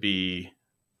to be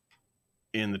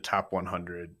in the top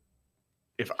 100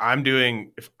 if I'm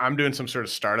doing some sort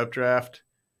of startup draft,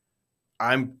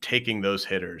 I'm taking those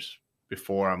hitters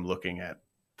before I'm looking at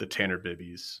the Tanner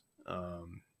Bibbies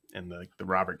and the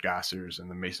Robert Gossers and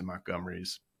the Mason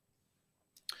Montgomerys.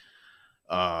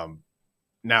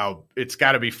 Now it's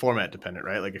got to be format dependent,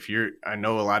 right? Like I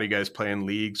know a lot of you guys play in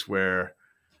leagues where,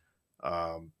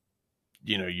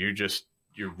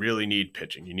 you really need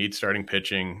pitching. You need starting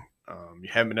pitching. You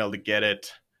haven't been able to get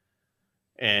it.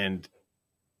 And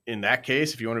in that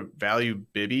case, if you want to value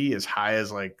Bibby as high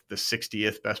as like the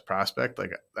 60th best prospect,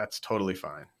 like that's totally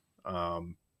fine.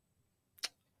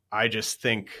 I just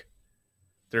think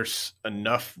there's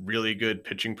enough really good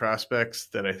pitching prospects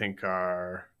that I think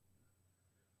are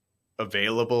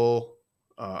available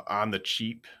on the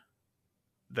cheap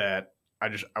that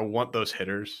I want those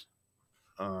hitters.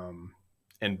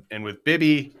 And with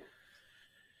Bibby,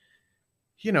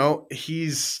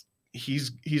 he's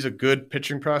a good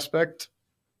pitching prospect.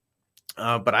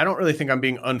 But I don't really think I'm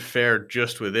being unfair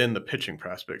just within the pitching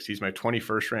prospects. He's my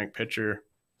 21st ranked pitcher.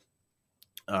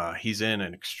 He's in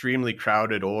an extremely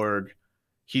crowded org.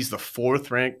 He's the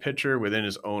 4th ranked pitcher within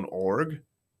his own org.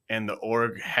 And the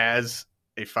org has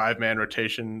a 5-man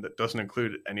rotation that doesn't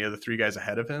include any of the 3 guys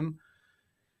ahead of him.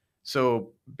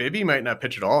 So Bibby might not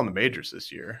pitch at all in the majors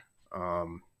this year.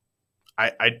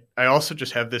 I also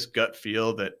just have this gut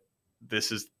feel that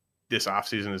this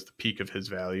offseason is the peak of his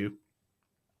value.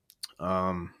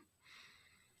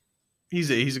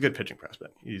 He's a good pitching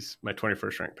prospect. He's my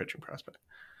 21st ranked pitching prospect.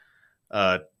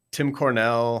 Tim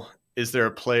Cornell, is there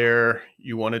a player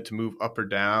you wanted to move up or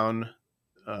down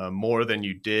more than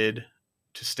you did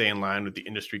to stay in line with the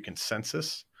industry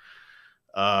consensus?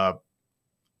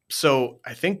 So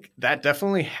I think that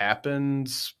definitely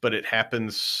happens, but it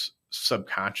happens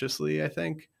subconsciously, I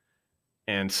think.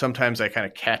 And sometimes I kind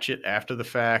of catch it after the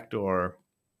fact, or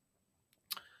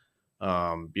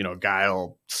a guy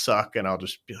will suck and I'll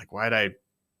just be like, why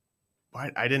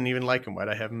I didn't even like him. Why'd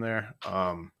I have him there?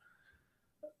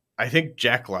 I think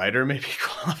Jack Leiter maybe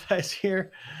qualifies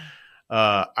here.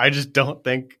 I don't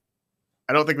think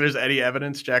there's any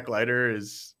evidence Jack Leiter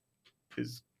is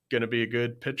going to be a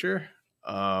good pitcher.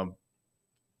 I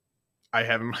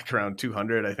have him like around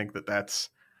 200. I think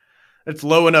it's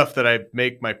low enough that I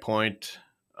make my point.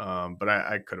 But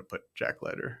I could have put Jack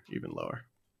Leiter even lower.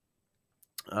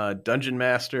 Dungeon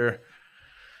Master,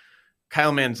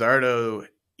 Kyle Manzardo,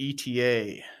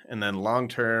 ETA, and then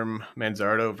long-term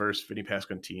Manzardo versus Vinny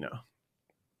Pasquantino.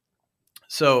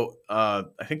 So I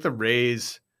think the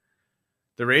Rays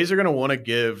are going to want to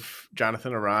give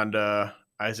Jonathan Aranda,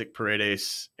 Isaac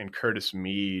Paredes, and Curtis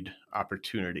Mead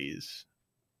opportunities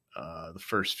the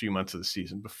first few months of the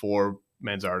season before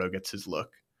Manzardo gets his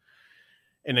look.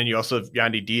 And then you also have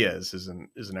Yandy Diaz is an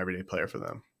everyday player for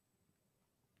them.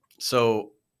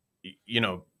 So,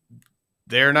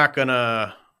 they're not going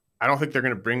to – I don't think they're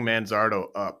going to bring Manzardo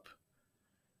up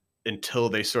until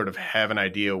they sort of have an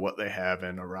idea what they have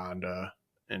in Aranda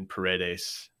and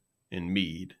Paredes and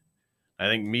Mead. I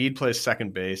think Mead plays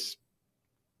second base.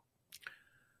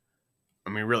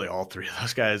 I mean, really all 3 of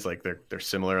those guys, like they're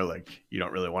similar. Like you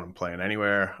don't really want them playing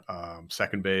anywhere.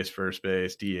 Second base, first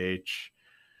base, DH.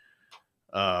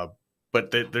 But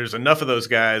there's enough of those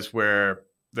guys where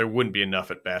there wouldn't be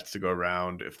enough at bats to go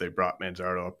around if they brought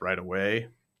Manzardo up right away.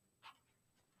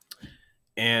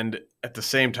 And at the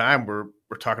same time, we're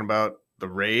talking about the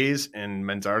Rays, and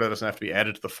Manzardo doesn't have to be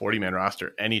added to the 40-man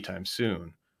roster anytime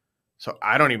soon. So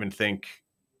I don't even think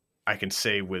I can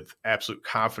say with absolute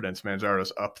confidence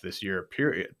Manzardo's up this year,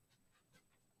 period,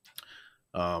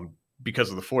 because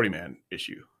of the 40-man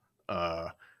issue.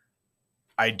 I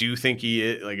do think he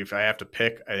is, like, if I have to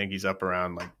pick, I think he's up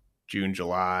around like June,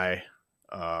 July,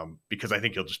 because I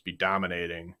think he'll just be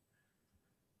dominating,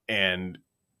 and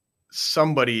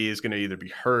somebody is going to either be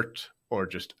hurt or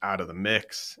just out of the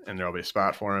mix, and there'll be a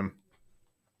spot for him.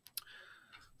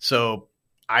 So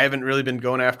I haven't really been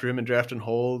going after him in draft and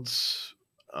holds,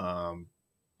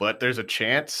 but there's a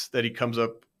chance that he comes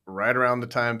up right around the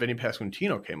time Vinny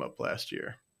Pasquantino came up last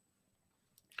year.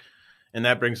 And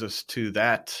that brings us to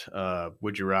that,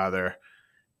 would you rather?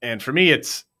 And for me,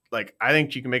 it's like, I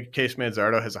think you can make a case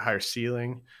Manzardo has a higher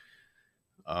ceiling.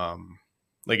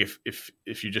 Like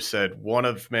if you just said one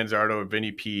of Manzardo or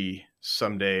Vinny P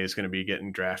someday is going to be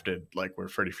getting drafted like where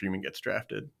Freddie Freeman gets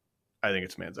drafted, I think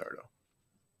it's Manzardo.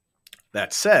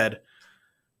 That said,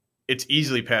 it's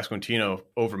easily Pasquantino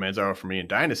over Manzardo for me in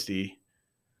Dynasty.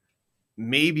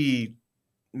 Maybe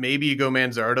you go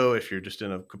Manzardo if you're just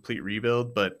in a complete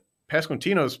rebuild, but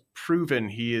Pasquantino's proven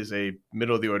he is a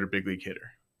middle of the order big league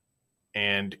hitter,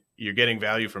 and you're getting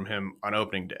value from him on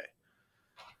opening day.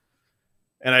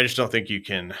 And I just don't think you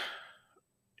can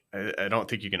I don't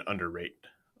think you can underrate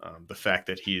the fact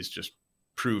that he is just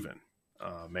proven.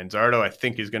 Manzardo, I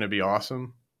think, is going to be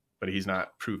awesome, but he's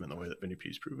not proven the way that Vinny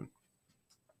P's proven.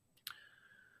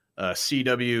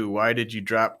 CW, why did you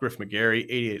drop Griff McGarry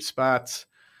 88 spots?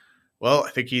 Well,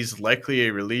 I think he's likely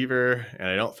a reliever, and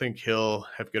I don't think he'll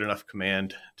have good enough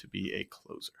command to be a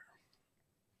closer.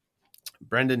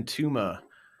 Brendan Tuma,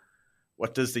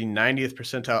 what does the 90th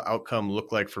percentile outcome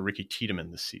look like for Ricky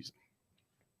Tiedemann this season?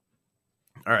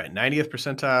 All right, 90th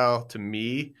percentile to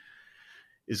me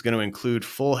is going to include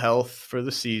full health for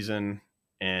the season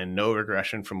and no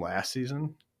regression from last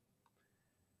season.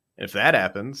 If that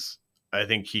happens, I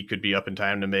think he could be up in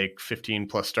time to make 15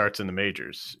 plus starts in the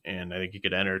majors. And I think he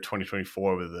could enter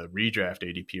 2024 with a redraft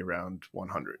ADP around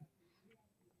 100.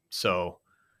 So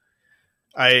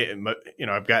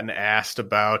I've gotten asked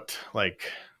about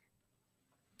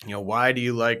why do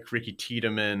you like Ricky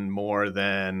Tiedemann more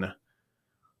than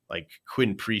like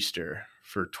Quinn Priester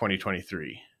for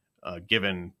 2023,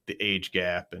 given the age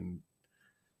gap and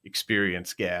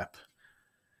experience gap.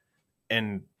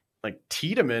 And like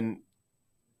Tiedemann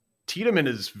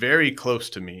is very close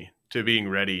to me to being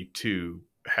ready to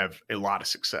have a lot of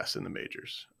success in the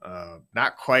majors.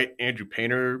 Not quite Andrew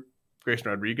Painter, Grayson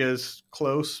Rodriguez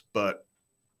close, but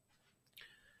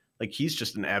like he's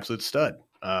just an absolute stud.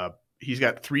 He's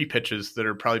got 3 pitches that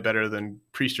are probably better than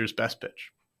Priester's best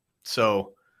pitch.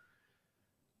 So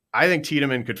I think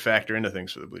Tiedemann could factor into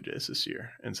things for the Blue Jays this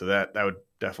year. And so that would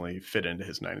definitely fit into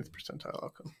his 90th percentile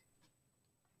outcome.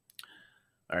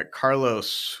 All right,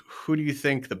 Carlos, who do you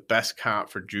think the best comp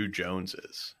for Drew Jones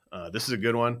is? This is a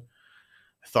good one.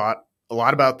 I thought a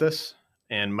lot about this,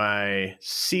 and my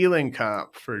ceiling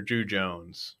comp for Drew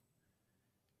Jones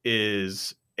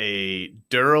is a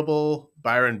durable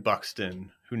Byron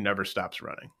Buxton who never stops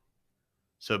running.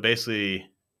 So basically,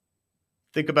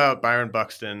 think about Byron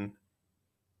Buxton,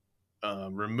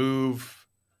 remove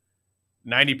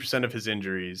 90% of his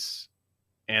injuries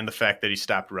and the fact that he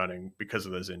stopped running because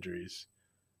of those injuries.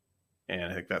 And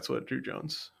I think that's what Drew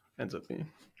Jones ends up being.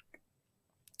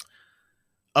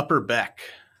 Upper Beck.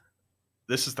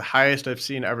 This is the highest I've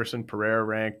seen Everson Pereira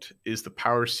ranked. Is the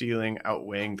power ceiling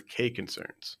outweighing the K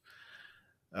concerns?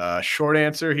 Short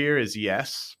answer here is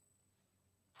yes.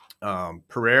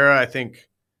 Pereira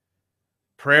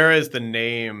is the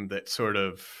name that sort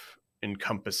of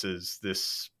encompasses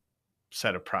this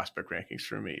set of prospect rankings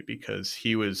for me, because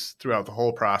he was throughout the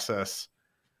whole process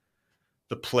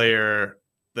the player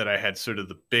that I had sort of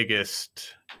the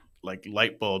biggest like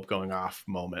light bulb going off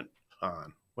moment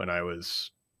on when I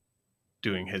was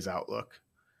doing his outlook.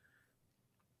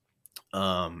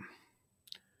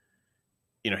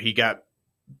 He got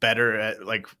better at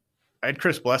I had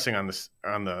Chris Blessing on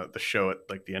the show at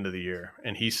like the end of the year,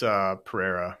 and he saw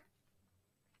Pereira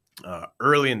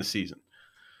early in the season,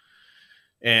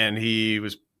 and he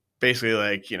was basically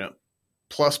like,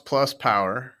 plus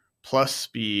power, plus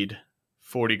speed,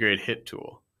 40 grade hit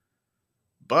tool.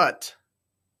 But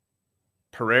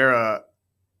Pereira,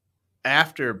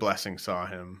 after Blessing saw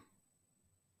him,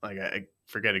 like I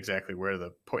forget exactly where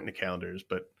the point in the calendar is,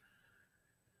 but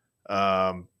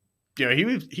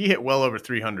he hit well over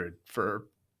 300 for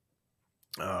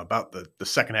about the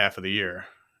second half of the year.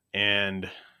 And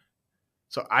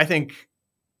so I think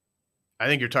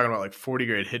you're talking about like 40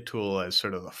 grade hit tool as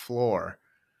sort of the floor.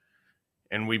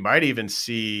 And we might even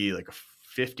see like a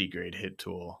 50 grade hit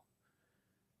tool.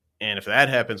 And if that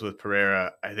happens with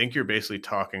Pereira, I think you're basically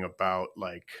talking about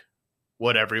like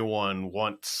what everyone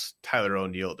wants Tyler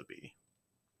O'Neill to be.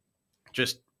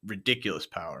 Just ridiculous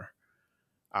power,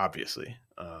 obviously.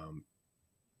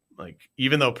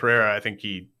 Even though Pereira, I think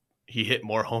he hit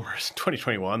more homers in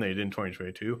 2021 than he did in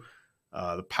 2022,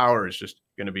 the power is just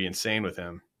going to be insane with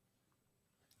him.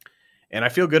 And I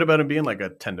feel good about him being like a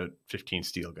 10 to 15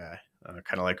 steal guy,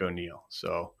 kind of like O'Neill.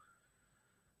 So,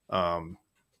 I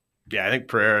think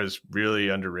Pereira is really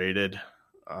underrated.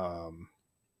 And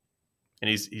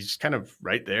he's kind of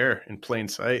right there in plain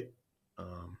sight.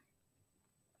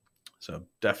 So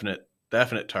definite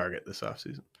target this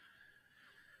offseason.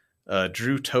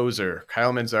 Drew Tozer,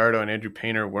 Kyle Manzardo, and Andrew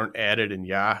Painter weren't added in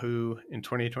Yahoo in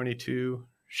 2022.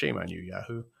 Shame on you,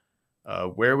 Yahoo.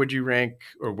 Where would you rank,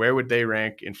 or where would they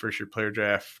rank in first year player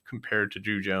draft compared to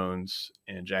Drew Jones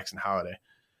and Jackson Holliday?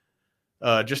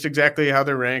 Just exactly how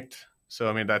they're ranked. So,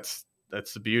 I mean, that's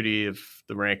the beauty of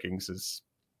the rankings, is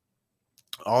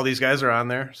all these guys are on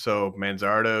there. So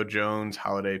Manzardo, Jones,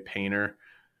 Holliday, Painter.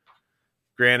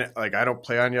 Granted, like I don't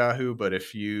play on Yahoo, but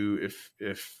if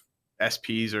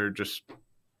SPs are just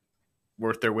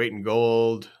worth their weight in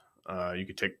gold, you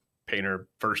could take Painter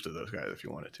first of those guys if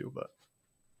you wanted to. But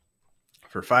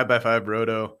for 5x5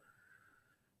 Roto,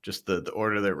 just the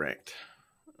order they're ranked.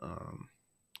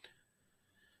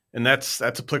 And that's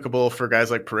applicable for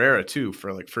guys like Pereira too,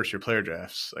 for like first year player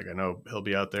drafts. Like I know he'll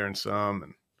be out there in some,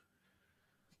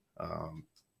 and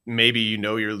maybe you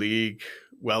know your league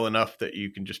well enough that you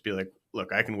can just be like,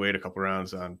 look, I can wait a couple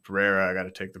rounds on Pereira. I got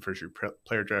to take the first year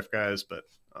player draft guys, but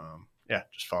yeah,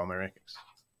 just follow my rankings.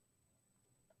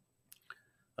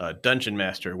 Dungeon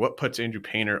Master, what puts Andrew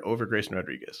Painter over Grayson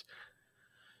Rodriguez?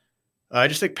 I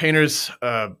just think Painter's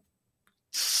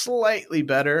slightly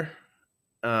better.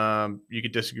 You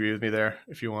could disagree with me there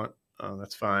if you want.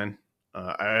 That's fine.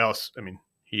 I mean,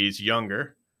 he's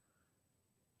younger.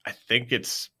 I think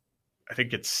it's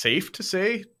safe to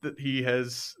say that he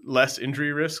has less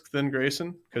injury risk than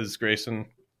Grayson, because Grayson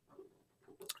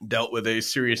dealt with a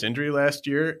serious injury last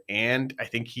year, and I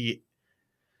think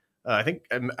I think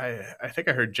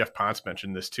I heard Jeff Ponce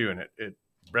mention this too, and it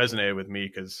resonated with me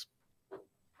because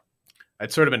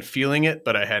I'd sort of been feeling it,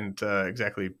 but I hadn't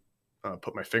exactly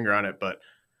put my finger on it. But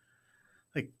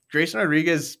like Grayson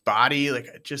Rodriguez's body, like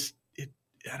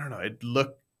I don't know.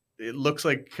 It looks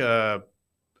like I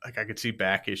could see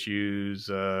back issues.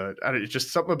 It's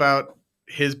just something about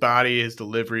his body, his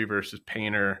delivery versus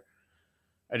Painter.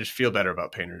 I just feel better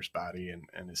about Painter's body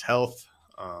and his health.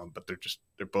 But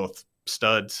they're both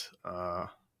studs.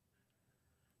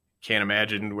 Can't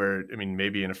imagine where, I mean,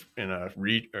 maybe in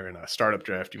a startup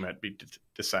draft, you might be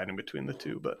deciding between the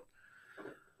two, but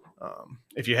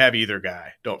if you have either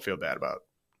guy, don't feel bad about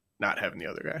not having the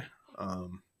other guy.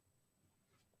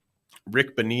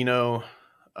 Rick Bonino,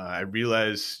 I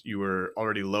realize you were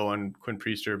already low on Quinn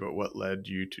Priester, but what led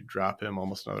you to drop him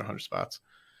almost another 100 spots?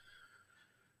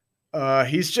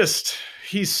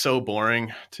 He's so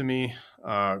boring to me.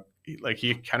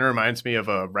 He kind of reminds me of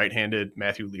a right-handed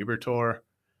Matthew Liberatore.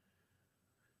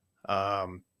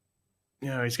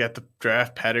 He's got the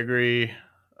draft pedigree,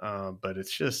 but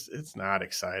it's not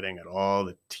exciting at all.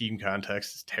 The team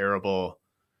context is terrible.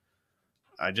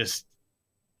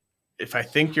 If I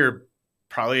think you're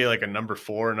probably like a number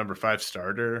 4, number 5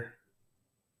 starter,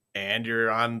 and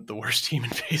you're on the worst team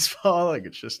in baseball, like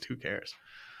it's just, who cares?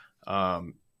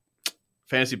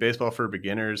 Fantasy baseball for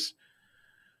beginners.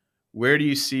 Where do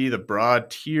you see the broad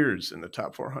tiers in the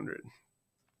top 400?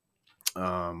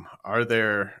 Are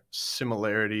there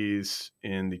similarities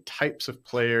in the types of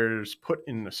players put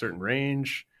in a certain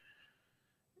range?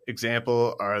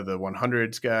 Example, are the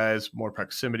 100s guys more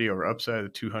proximity over upside, the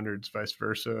 200s vice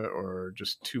versa, or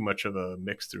just too much of a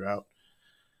mix throughout?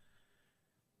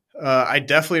 I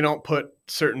definitely don't put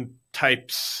certain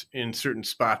types in certain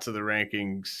spots of the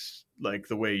rankings like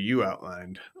the way you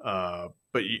outlined.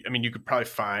 But you could probably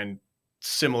find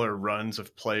similar runs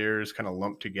of players kind of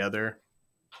lumped together.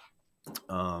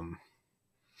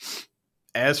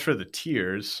 As for the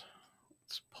tiers,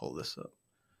 let's pull this up.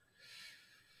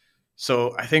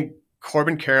 So I think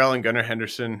Corbin Carroll and Gunnar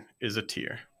Henderson is a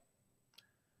tier.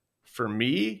 For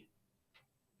me,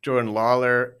 Jordan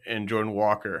Lawler and Jordan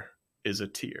Walker is a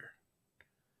tier.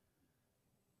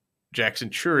 Jackson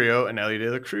Chourio and Elliot De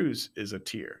La Cruz is a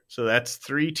tier. So that's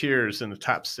 3 tiers in the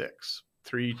top 6,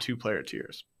 3 2-player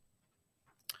tiers.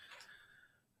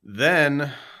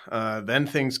 Then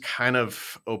things kind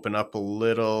of open up a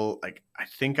little. Like I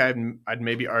think I'd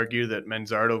maybe argue that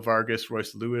Manzardo, Vargas,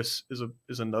 Royce Lewis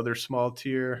is another small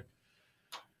tier.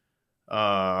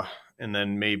 And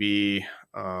then maybe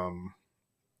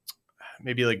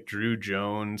like Drew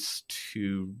Jones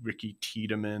to Ricky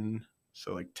Tiedemann.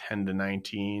 So like 10 to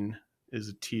 19 is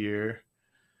a tier.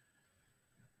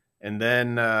 And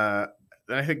then I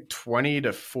think 20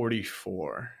 to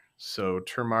 44. So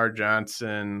Termarr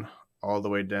Johnson all the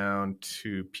way down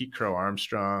to Pete Crow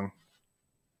Armstrong.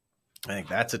 I think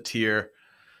that's a tier.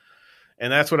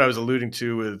 And that's what I was alluding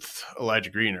to with Elijah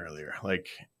Green earlier. Like,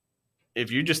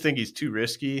 if you just think he's too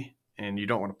risky and you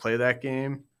don't want to play that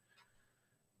game,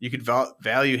 you could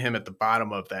value him at the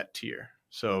bottom of that tier.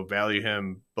 So value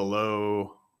him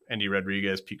below Andy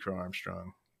Rodriguez, Pete Crow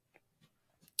Armstrong.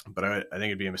 But I think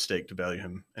it'd be a mistake to value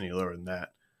him any lower than that.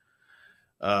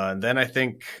 And then I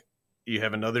think you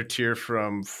have another tier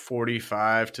from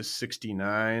 45 to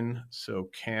 69. So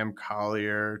Cam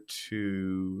Collier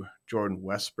to Jordan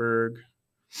Westberg.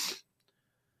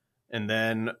 And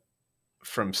then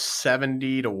from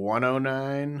 70 to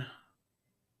 109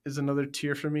 is another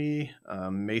tier for me.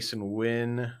 Mason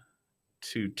Wynn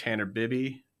to Tanner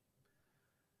Bibby.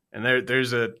 And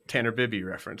there's a Tanner Bibby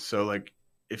reference. So like,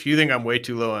 if you think I'm way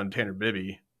too low on Tanner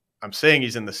Bibby, I'm saying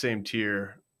he's in the same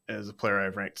tier as a player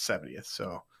I've ranked 70th.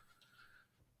 So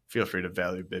feel free to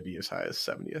value Bibby as high as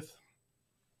 70th.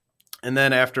 And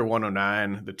then after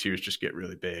 109, the tiers just get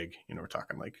really big. We're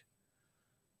talking like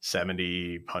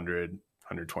 70, 100,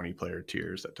 120 player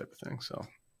tiers, that type of thing. So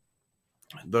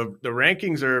the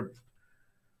rankings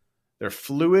they're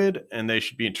fluid, and they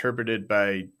should be interpreted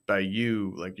by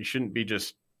you. Like, you shouldn't be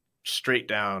just straight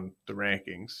down the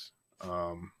rankings.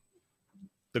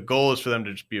 The goal is for them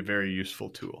to just be a very useful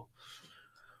tool.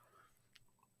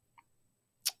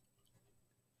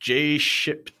 J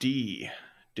Ship D,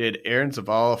 did Aaron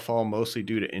Zavala fall mostly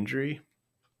due to injury?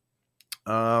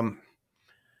 The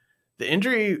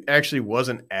injury actually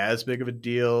wasn't as big of a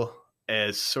deal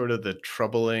as sort of the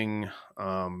troubling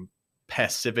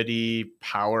passivity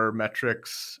power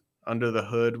metrics under the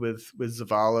hood with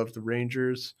Zavala of the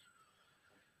Rangers.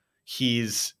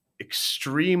 He's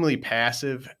extremely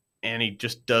passive, and he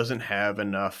just doesn't have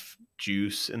enough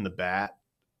juice in the bat,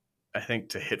 I think,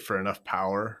 to hit for enough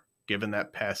power given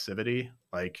that passivity.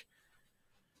 Like,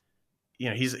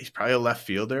 he's probably a left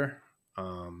fielder.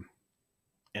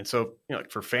 And so,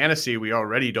 like, for fantasy, we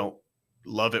already don't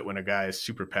love it when a guy is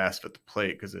super passive at the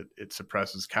plate because it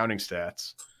suppresses counting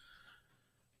stats.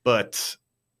 But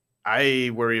I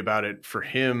worry about it for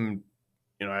him.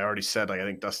 I already said, like, I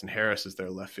think Dustin Harris is their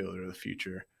left fielder of the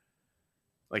future.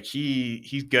 Like,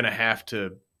 he's going to have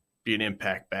to be an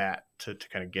impact bat to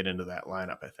kind of get into that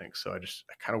lineup, I think. So I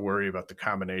kind of worry about the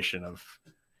combination of,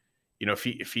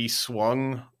 if he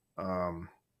swung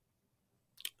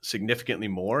significantly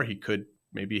more, he could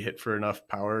maybe hit for enough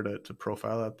power to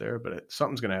profile out there, but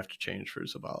something's going to have to change for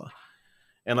Zavala.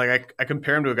 And like, I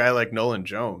compare him to a guy like Nolan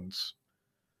Jones.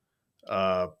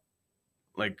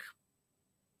 Like,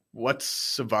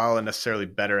 what's Zavala necessarily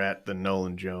better at than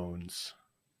Nolan Jones?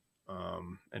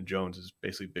 And Jones is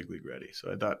basically big league ready.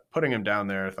 So I thought putting him down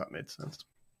there, I thought made sense.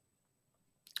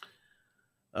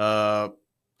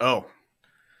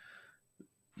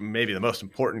 Maybe the most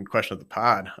important question of the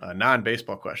pod,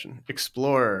 non-baseball question.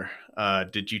 Explorer,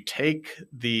 did you take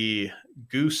the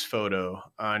Goose photo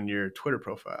on your Twitter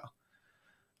profile?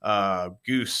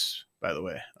 Goose, by the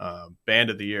way, band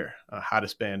of the year,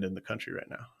 hottest band in the country right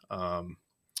now.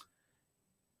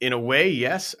 In a way,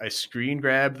 yes, I screen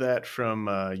grabbed that from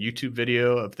a YouTube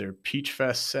video of their Peach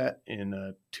Fest set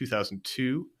in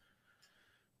 2002,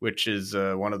 which is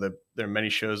one of their many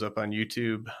shows up on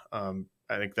YouTube.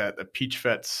 I think that the Peach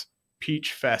Fest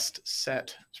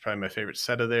set is probably my favorite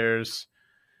set of theirs.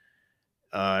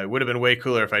 It would have been way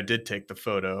cooler if I did take the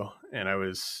photo and I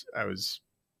was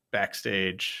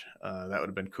backstage. That would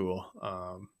have been cool.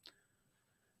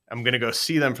 I'm going to go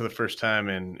see them for the first time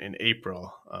in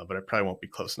April, but I probably won't be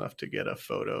close enough to get a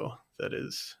photo that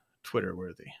is Twitter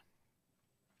worthy.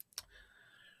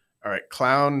 All right.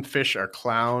 Clownfish are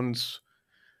clowns.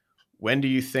 When do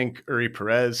you think Uri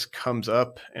Perez comes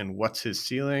up, and what's his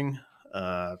ceiling?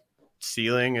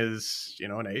 Ceiling is,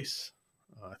 an ace.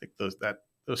 I think those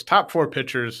top 4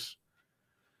 pitchers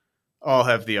all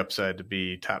have the upside to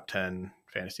be top 10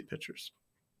 fantasy pitchers.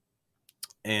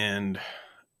 And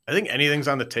I think anything's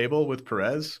on the table with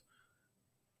Perez.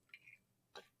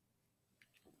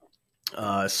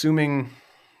 Assuming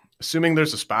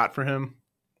there's a spot for him,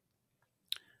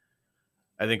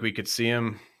 I think we could see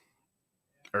him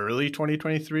early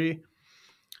 2023.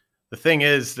 The thing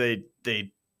is, it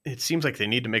seems like they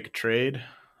need to make a trade.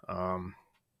 You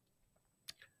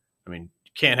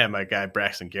can't have my guy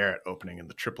Braxton Garrett opening in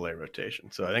the AAA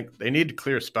rotation. So I think they need to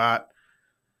clear a spot.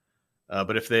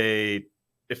 But if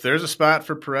there's a spot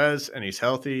for Perez and he's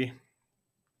healthy,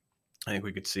 I think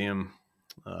we could see him,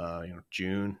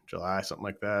 June, July, something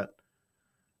like that.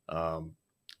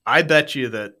 I bet you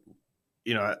that,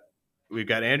 we've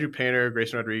got Andrew Painter,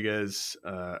 Grayson Rodriguez,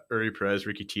 Uri Perez,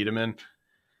 Ricky Tiedemann.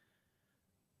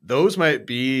 Those might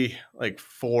be like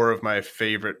 4 of my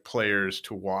favorite players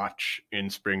to watch in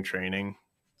spring training,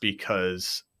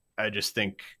 because I just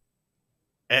think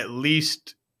at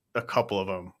least a couple of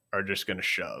them are just going to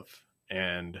shove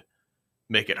and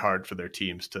make it hard for their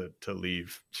teams to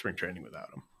leave spring training without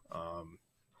them.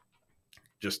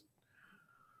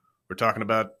 We're talking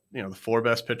about, the 4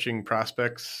 best pitching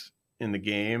prospects in the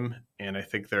game, and I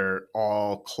think they're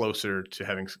all closer to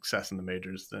having success in the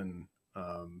majors than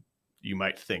you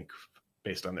might think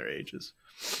based on their ages.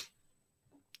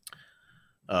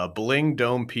 Bling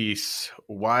Dome piece.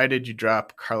 Why did you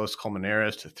drop Carlos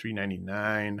Colmenares to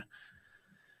 $399?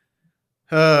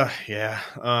 I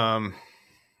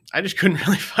just couldn't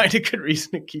really find a good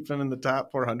reason to keep him in the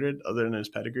top 400 other than his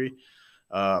pedigree.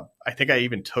 I think I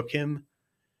even took him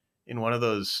in one of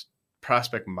those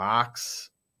prospect mocks.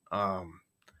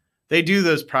 They do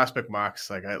those prospect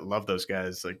mocks. Like, I love those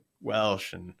guys, like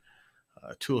Welsh and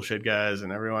Toolshed guys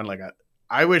and everyone. Like,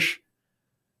 I wish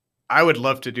I would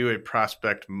love to do a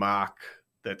prospect mock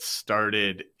that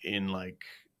started on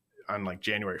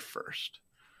January 1st,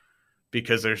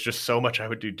 because there's just so much I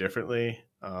would do differently.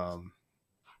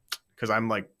 Because I'm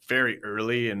like very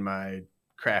early in my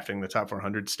crafting the top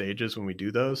 400 stages when we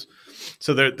do those.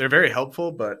 So they're very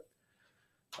helpful, but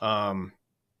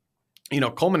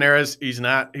Colmenares,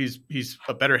 he's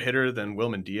a better hitter than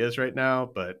Wilman Diaz right now,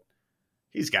 but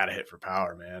he's got to hit for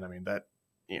power, man. I mean, that,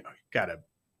 he's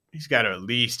got to at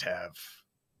least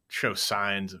show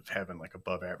signs of having like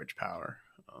above average power,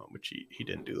 which he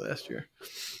didn't do last year.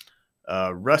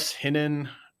 Russ Hinnon,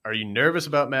 are you nervous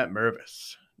about Matt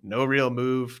Mervis? No real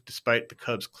move, despite the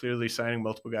Cubs clearly signing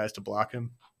multiple guys to block him.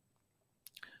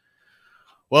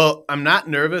 Well, I'm not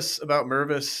nervous about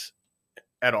Mervis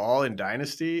at all in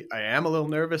Dynasty. I am a little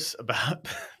nervous about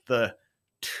the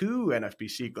 2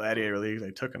 NFBC Gladiator leagues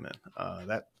I took him in.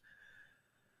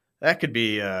 That could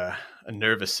be a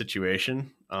nervous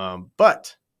situation.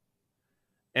 But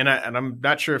I'm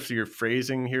not sure if your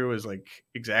phrasing here was like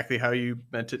exactly how you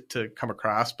meant it to come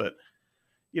across, but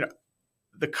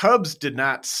the Cubs did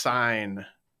not sign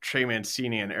Trey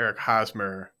Mancini and Eric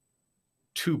Hosmer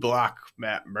to block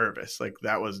Matt Mervis. Like,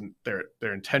 that wasn't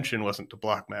their intention, wasn't to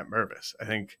block Matt Mervis. I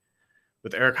think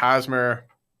with Eric Hosmer,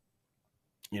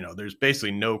 there's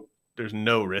basically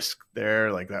no risk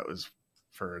there. Like, that was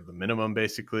for the minimum,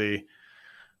 basically.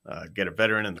 Get a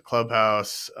veteran in the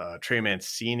clubhouse. Trey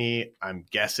Mancini, I'm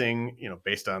guessing,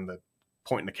 based on the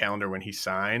point in the calendar when he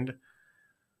signed,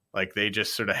 like, they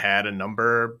just sort of had a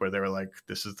number where they were like,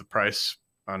 this is the price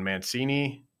on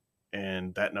Mancini.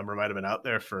 And that number might've been out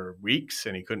there for weeks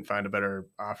and he couldn't find a better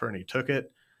offer and he took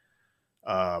it.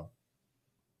 But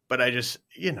I just,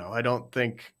 I don't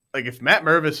think, like, if Matt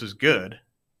Mervis is good,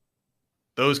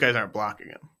 those guys aren't blocking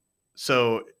him.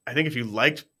 So I think if you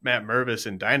liked Matt Mervis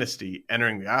in Dynasty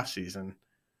entering the offseason,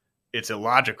 it's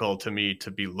illogical to me to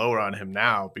be lower on him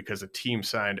now because a team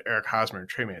signed Eric Hosmer and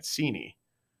Trey Mancini,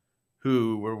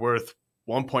 who were worth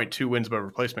 1.2 wins above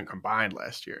replacement combined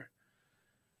last year.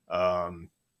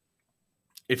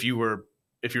 If you were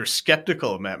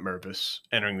skeptical of Matt Mervis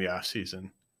entering the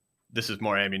offseason, this is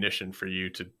more ammunition for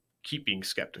you to keep being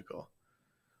skeptical.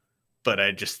 But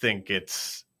I just think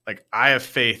it's like, I have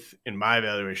faith in my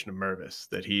evaluation of Mervis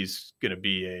that he's going to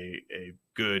be a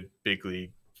good big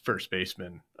league first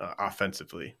baseman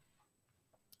offensively.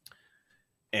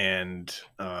 And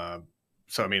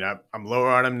so, I mean, I'm lower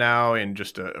on him now in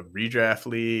just a redraft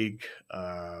league,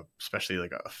 especially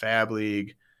like a fab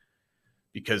league,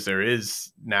 because there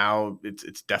is now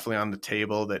it's definitely on the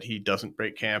table that he doesn't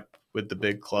break camp with the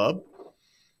big club.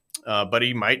 But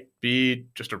he might be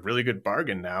just a really good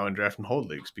bargain now in draft and hold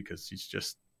leagues because he's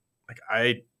just like,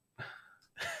 I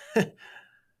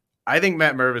think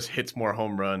Matt Mervis hits more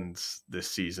home runs this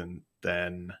season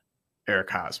than Eric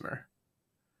Hosmer.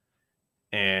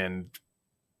 And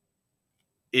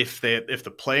if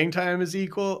the playing time is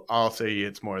equal, I'll say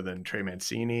it's more than Trey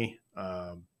Mancini.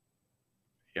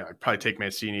 I'd probably take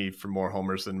Mancini for more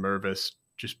homers than Mervis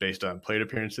just based on plate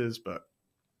appearances, but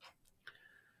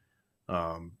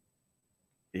I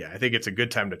think it's a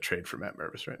good time to trade for Matt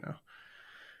Mervis right now.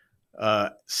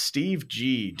 Steve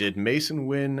G, did Mason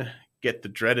Wynn get the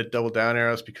dreaded double down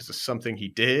arrows because of something he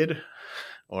did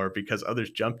or because others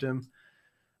jumped him?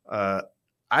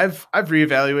 I've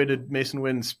reevaluated Mason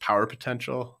Wynn's power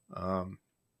potential. I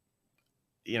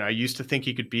used to think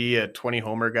he could be a 20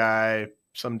 homer guy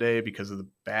someday because of the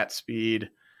bat speed.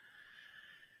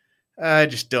 I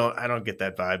don't get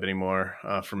that vibe anymore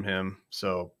from him.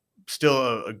 So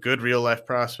still a good real life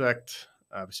prospect.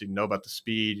 Obviously you know about the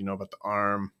speed, you know about the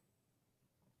arm.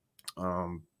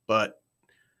 But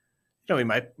he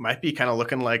might be kind of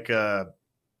looking like a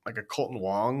Colton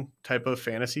Wong type of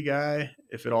fantasy guy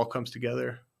if it all comes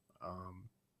together,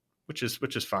 which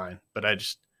is fine. But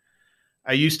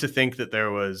I used to think that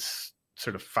there was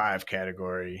sort of 5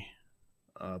 category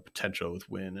potential with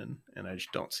Wynn, and I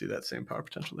just don't see that same power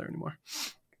potential there anymore.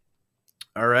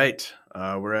 All right,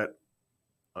 we're at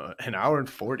an hour and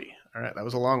 40. All right, that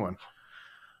was a long one.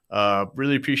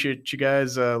 Really appreciate you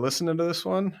guys listening to this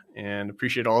one, and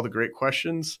appreciate all the great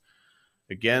questions.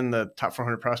 Again, the top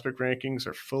 400 prospect rankings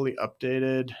are fully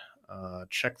updated.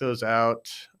 Check those out.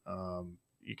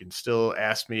 You can still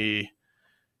ask me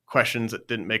questions that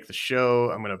didn't make the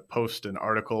show. I'm going to post an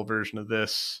article version of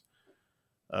this.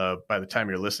 By the time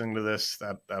you're listening to this,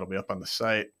 that'll be up on the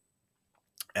site.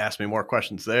 Ask me more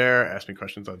questions there. Ask me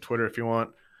questions on Twitter if you want.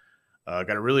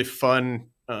 Got a really fun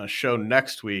show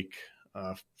next week.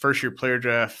 First year player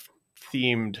draft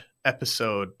themed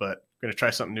episode, but I'm going to try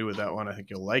something new with that one. I think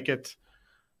you'll like it.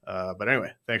 But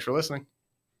anyway, thanks for listening.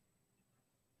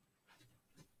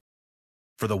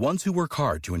 For the ones who work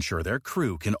hard to ensure their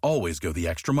crew can always go the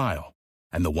extra mile,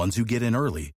 and the ones who get in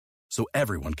early so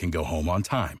everyone can go home on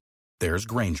time, there's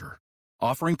Grainger,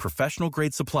 offering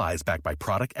professional-grade supplies backed by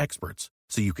product experts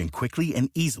so you can quickly and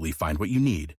easily find what you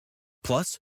need.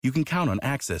 Plus, you can count on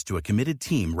access to a committed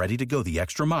team ready to go the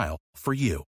extra mile for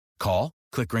you. Call,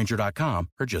 click Grainger.com,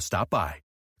 or just stop by.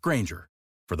 Grainger,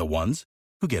 for the ones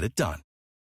who get it done.